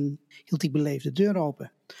begroeting hield ik beleefd de deur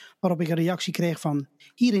open. Waarop ik een reactie kreeg van,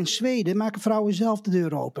 hier in Zweden maken vrouwen zelf de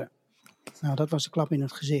deur open. Nou, dat was de klap in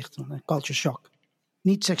het gezicht, een culture shock.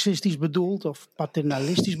 niet seksistisch bedoeld of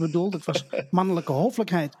paternalistisch bedoeld. Het was mannelijke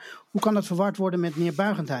hoffelijkheid. Hoe kan dat verward worden met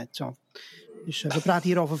neerbuigendheid? Zo. Dus we praten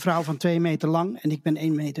hier over een vrouw van 2 meter lang en ik ben 1,65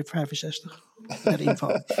 meter. Ter info.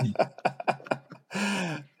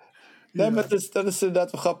 Nee, maar dat is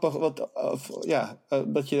inderdaad wel grappig.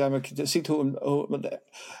 Dat je daarmee ziet hoe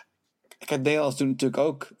kijk, Nederlands doen natuurlijk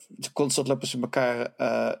ook. Constant lopen ze elkaar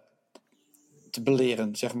te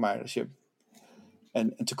beleren, zeg maar. Dus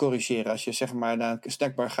en te corrigeren. Als je zeg maar naar een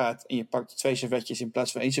snackbar gaat en je pakt 2 servetjes in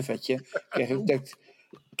plaats van 1 servetje,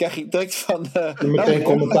 krijg je direct van... meteen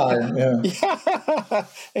commentaar. Ja.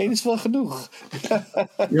 1 is wel genoeg.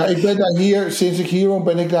 Ja, ik ben daar hier, sinds ik hier woon,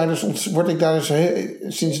 word ik daar dus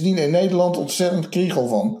sindsdien in Nederland ontzettend kriegel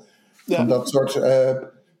van. Ja. Van dat soort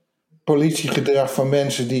politiegedrag van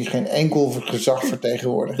mensen die geen enkel gezag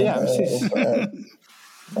vertegenwoordigen. Ja, precies.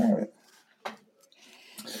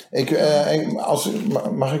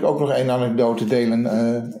 Mag ik ook nog 1 anekdote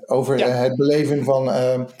delen over het beleven van...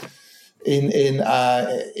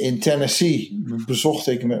 In Tennessee bezocht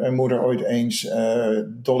ik met mijn moeder ooit eens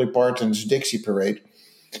Dolly Parton's Dixie Parade.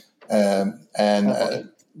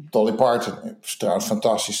 Dolly Parton is trouwens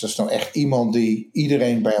fantastisch. Dat is nou echt iemand die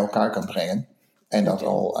iedereen bij elkaar kan brengen. En dat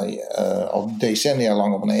al decennia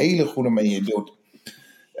lang op een hele goede manier doet.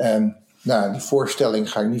 Die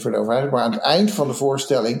voorstelling ga ik niet verder over uitleggen. Maar aan het eind van de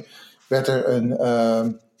voorstelling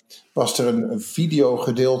was er een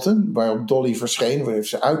videogedeelte waarop Dolly verscheen, waarin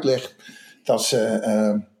ze uitlegt dat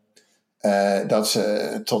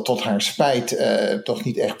ze tot haar spijt toch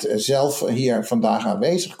niet echt zelf hier vandaag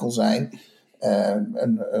aanwezig kon zijn.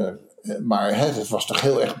 Maar het was toch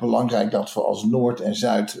heel erg belangrijk dat we als Noord en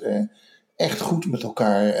Zuid echt goed met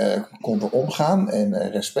elkaar konden omgaan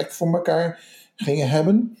en respect voor elkaar gingen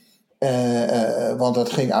hebben. Want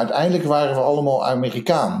uiteindelijk waren we allemaal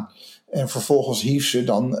Amerikaan. En vervolgens hief ze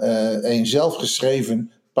dan een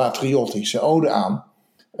zelfgeschreven patriotische ode aan.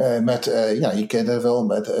 Je kent het wel,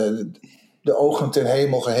 met de ogen ten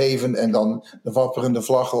hemel geheven en dan de wapperende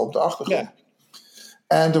vlaggen op de achtergrond. Ja.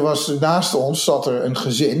 En naast ons zat er een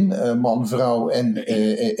gezin, man, vrouw en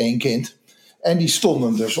 1 kind. En die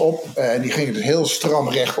stonden dus op en die gingen dus heel stram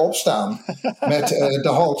rechtop staan. Met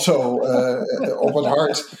de hand zo op het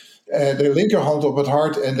hart. De linkerhand op het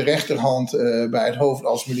hart en de rechterhand bij het hoofd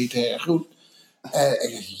als militaire groet.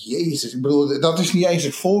 Jezus, ik bedoel, dat is niet eens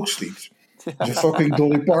het volkslied. Dat is een fucking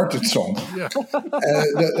Dolly Parton song. Ja.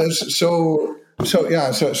 Dat is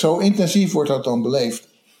zo intensief wordt dat dan beleefd.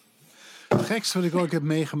 Het gekste wat ik ook heb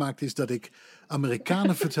meegemaakt is dat ik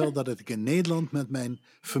Amerikanen vertel dat ik in Nederland met mijn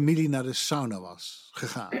familie naar de sauna was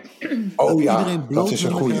gegaan. Oh ja, iedereen bloot dat is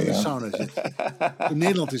een goeie. In de sauna zit. In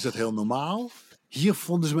Nederland is dat heel normaal. Hier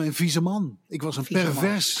vonden ze mij een vieze man. Ik was een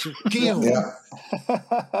pervers kerel.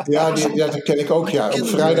 Ja, dat ken ik ook. Ja. Op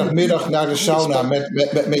vrijdagmiddag naar de sauna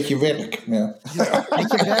met je werk. Ja.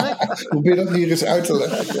 Met je werk? Probeer dat hier eens uit te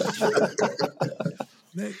leggen. Ja.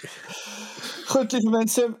 Nee. Goed, lieve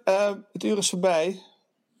mensen. Het uur is voorbij.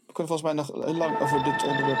 We kunnen volgens mij nog heel lang over dit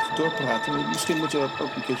onderwerp doorpraten. Misschien moeten we dat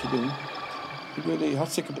ook een keertje doen. Ik wil jullie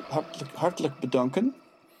hartelijk bedanken.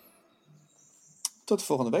 Tot de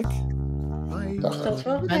volgende week. Tot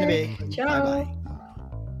volgende week. Ciao. Bye bye.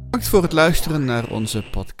 Bedankt voor het luisteren naar onze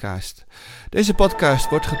podcast. Deze podcast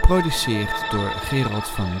wordt geproduceerd door Gerald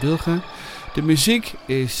van Wilgen. De muziek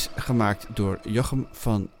is gemaakt door Jochem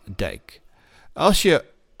van Dijk. Als je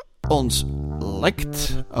ons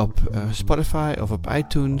liked op Spotify of op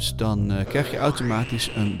iTunes, dan krijg je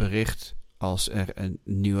automatisch een bericht als er een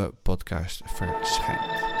nieuwe podcast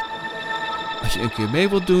verschijnt. Als je een keer mee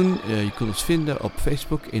wilt doen, je kunt ons vinden op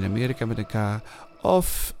Facebook in Amerika met een K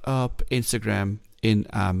of op Instagram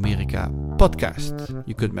in Amerika Podcast.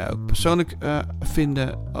 Je kunt mij ook persoonlijk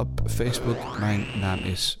vinden op Facebook. Mijn naam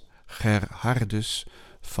is Gerhardus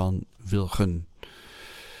van Wilgen.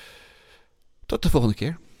 Tot de volgende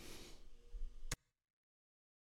keer.